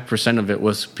 95% of it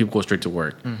was people go straight to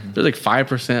work. There's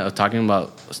 5% of talking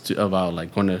about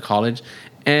going to college,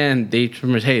 and they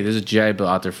remember, hey, there's a GI Bill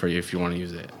out there for you if you want to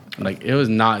use it. It was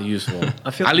not useful.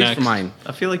 At least for mine.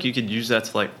 I feel like you could use that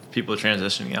to people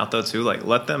transitioning out though too.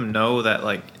 Let them know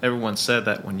that everyone said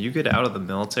that when you get out of the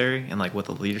military and what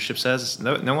the leadership says,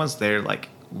 no one's there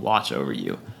watch over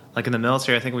you. like in the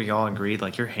military, I think we all agreed,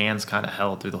 like your hand's kind of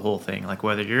held through the whole thing. Like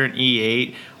whether you're an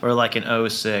E8 or like an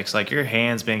O6, like your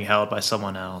hand's being held by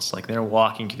someone else. Like they're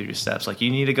walking you through your steps. Like you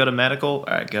need to go to medical, all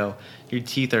right, go. Your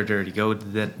teeth are dirty, go to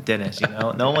the dentist. You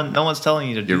know, no one's telling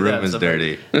you to do that. Your room is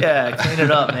dirty. Yeah, clean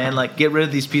it up, man. Like get rid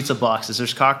of these pizza boxes.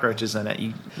 There's cockroaches in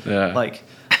it. Like.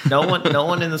 No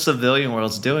one in the civilian world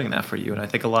is doing that for you, and I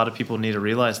think a lot of people need to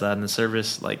realize that in the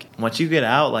service. Like once you get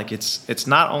out, like it's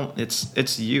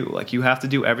you. Like you have to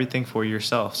do everything for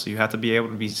yourself, so you have to be able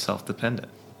to be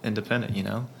independent. You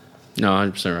know. No,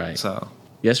 100% right. So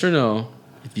yes or no?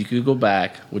 If you could go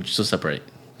back, would you still separate?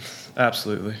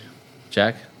 Absolutely.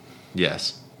 Jack?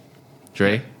 Yes.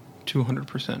 Dre?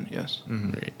 200%, yes.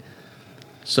 Mm-hmm. Great.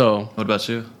 So What about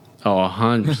you? oh,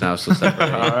 100% I was still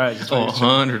separate. All right.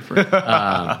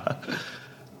 100%.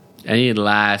 Any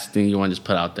last thing you want to just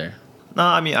put out there? No,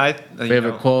 I mean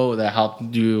Favorite quote that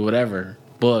helped you, whatever,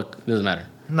 book, doesn't matter.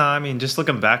 No, I mean, just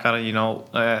looking back on it, you know,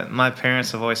 my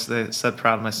parents have always said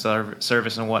proud of my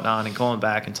service and whatnot, and going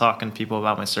back and talking to people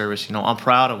about my service, you know, I'm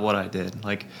proud of what I did.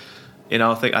 Like, you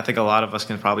know, I think a lot of us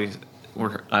can probably,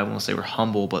 I won't say we're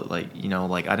humble, but like, you know,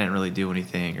 like I didn't really do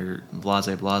anything or blase.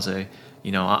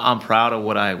 You know, I'm proud of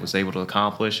what I was able to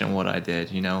accomplish and what I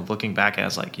did. You know, looking back at it, I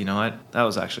was like, you know what, that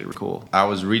was actually really cool. I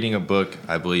was reading a book,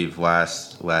 I believe,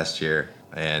 last year,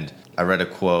 and I read a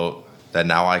quote that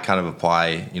now I kind of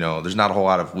apply. You know, there's not a whole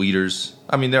lot of leaders.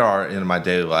 I mean, there are in my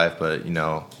daily life, but, you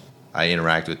know, I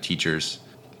interact with teachers,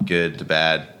 good to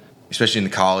bad, especially in the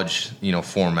college, you know,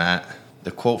 format.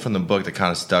 The quote from the book that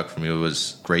kind of stuck for me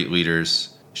was, great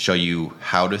leaders show you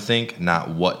how to think, not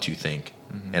what to think.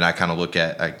 Mm-hmm. And I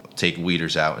take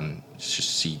leaders out and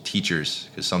just see teachers,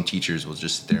 because some teachers will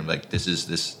just sit there and be like, this is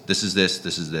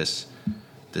this,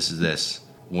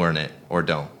 learn it or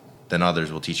don't. Then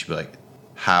others will teach you like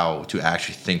how to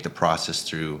actually think the process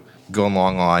through, go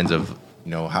along lines of,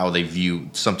 you know, how they view.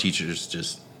 Some teachers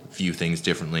just view things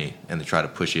differently and they try to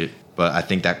push it. But I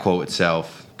think that quote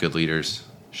itself, good leaders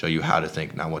show you how to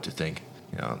think, not what to think.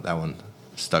 You know, that one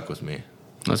stuck with me.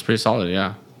 That's pretty solid,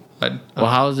 yeah. Well,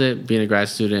 how is it being a grad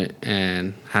student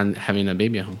and having a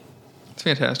baby at home? It's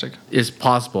fantastic. It's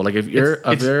possible. Like if you're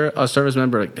a service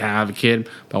member, like I have a kid,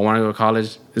 but I want to go to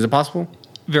college, is it possible?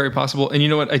 Very possible. And you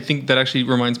know what? I think that actually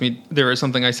reminds me, there is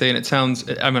something I say, and it sounds,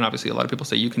 I mean, obviously a lot of people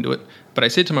say you can do it, but I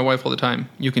say it to my wife all the time,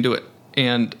 you can do it.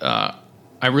 And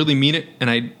I really mean it. And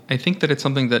I think that it's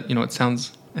something that, you know, it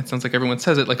sounds like everyone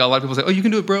says it. Like a lot of people say, oh, you can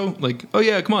do it, bro. Like, oh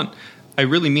yeah, come on. I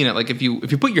really mean it. Like if you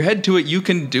put your head to it, you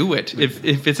can do it.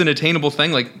 If it's an attainable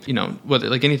thing, like, you know, whether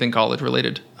like anything college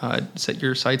related, set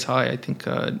your sights high. I think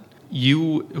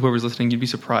whoever's listening, you'd be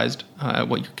surprised at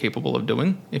what you're capable of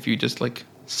doing if you just like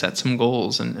set some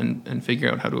goals and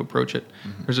figure out how to approach it.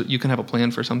 Mm-hmm. You can have a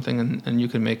plan for something and you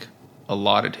can make a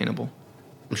lot attainable.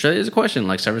 I'm sure there's a question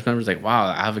like service members like, wow,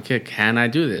 I have a kid, can I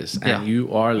do this? And yeah.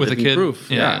 You are with living a kid,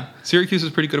 proof. Yeah. Syracuse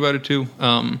is pretty good about it too.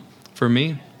 For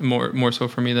me, more so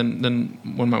for me than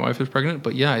when my wife was pregnant.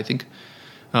 But yeah, I think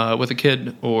with a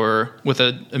kid or with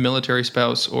a military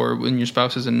spouse or when your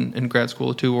spouse is in grad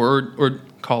school too or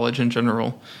college in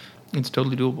general, it's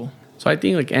totally doable. So I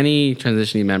think like any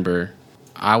transitioning member,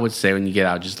 I would say when you get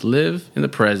out, just live in the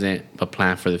present but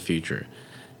plan for the future.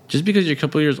 Just because you're a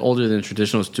couple of years older than a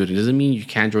traditional student doesn't mean you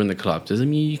can't join the club. Doesn't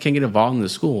mean you can't get involved in the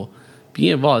school.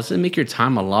 Being involved doesn't make your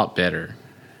time a lot better.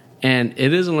 And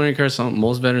it is a learning curve.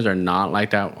 Most veterans are not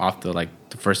like that off the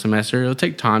first semester. It'll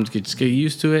take time to just get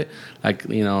used to it. Like,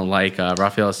 you know, like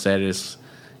Raphael said, is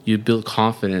you build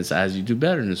confidence as you do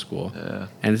better in school. Yeah.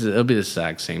 And it'll be the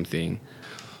exact same thing.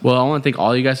 Well, I want to thank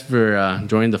all you guys for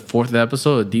joining the 4th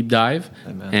episode of Deep Dive.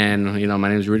 Amen. And, you know, my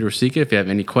name is Rudy Rosica. If you have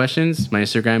any questions, my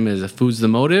Instagram is Foods the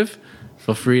Motive.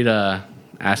 Feel free to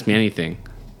ask me anything.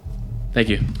 Thank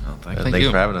you. Oh, Thanks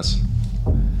for having us.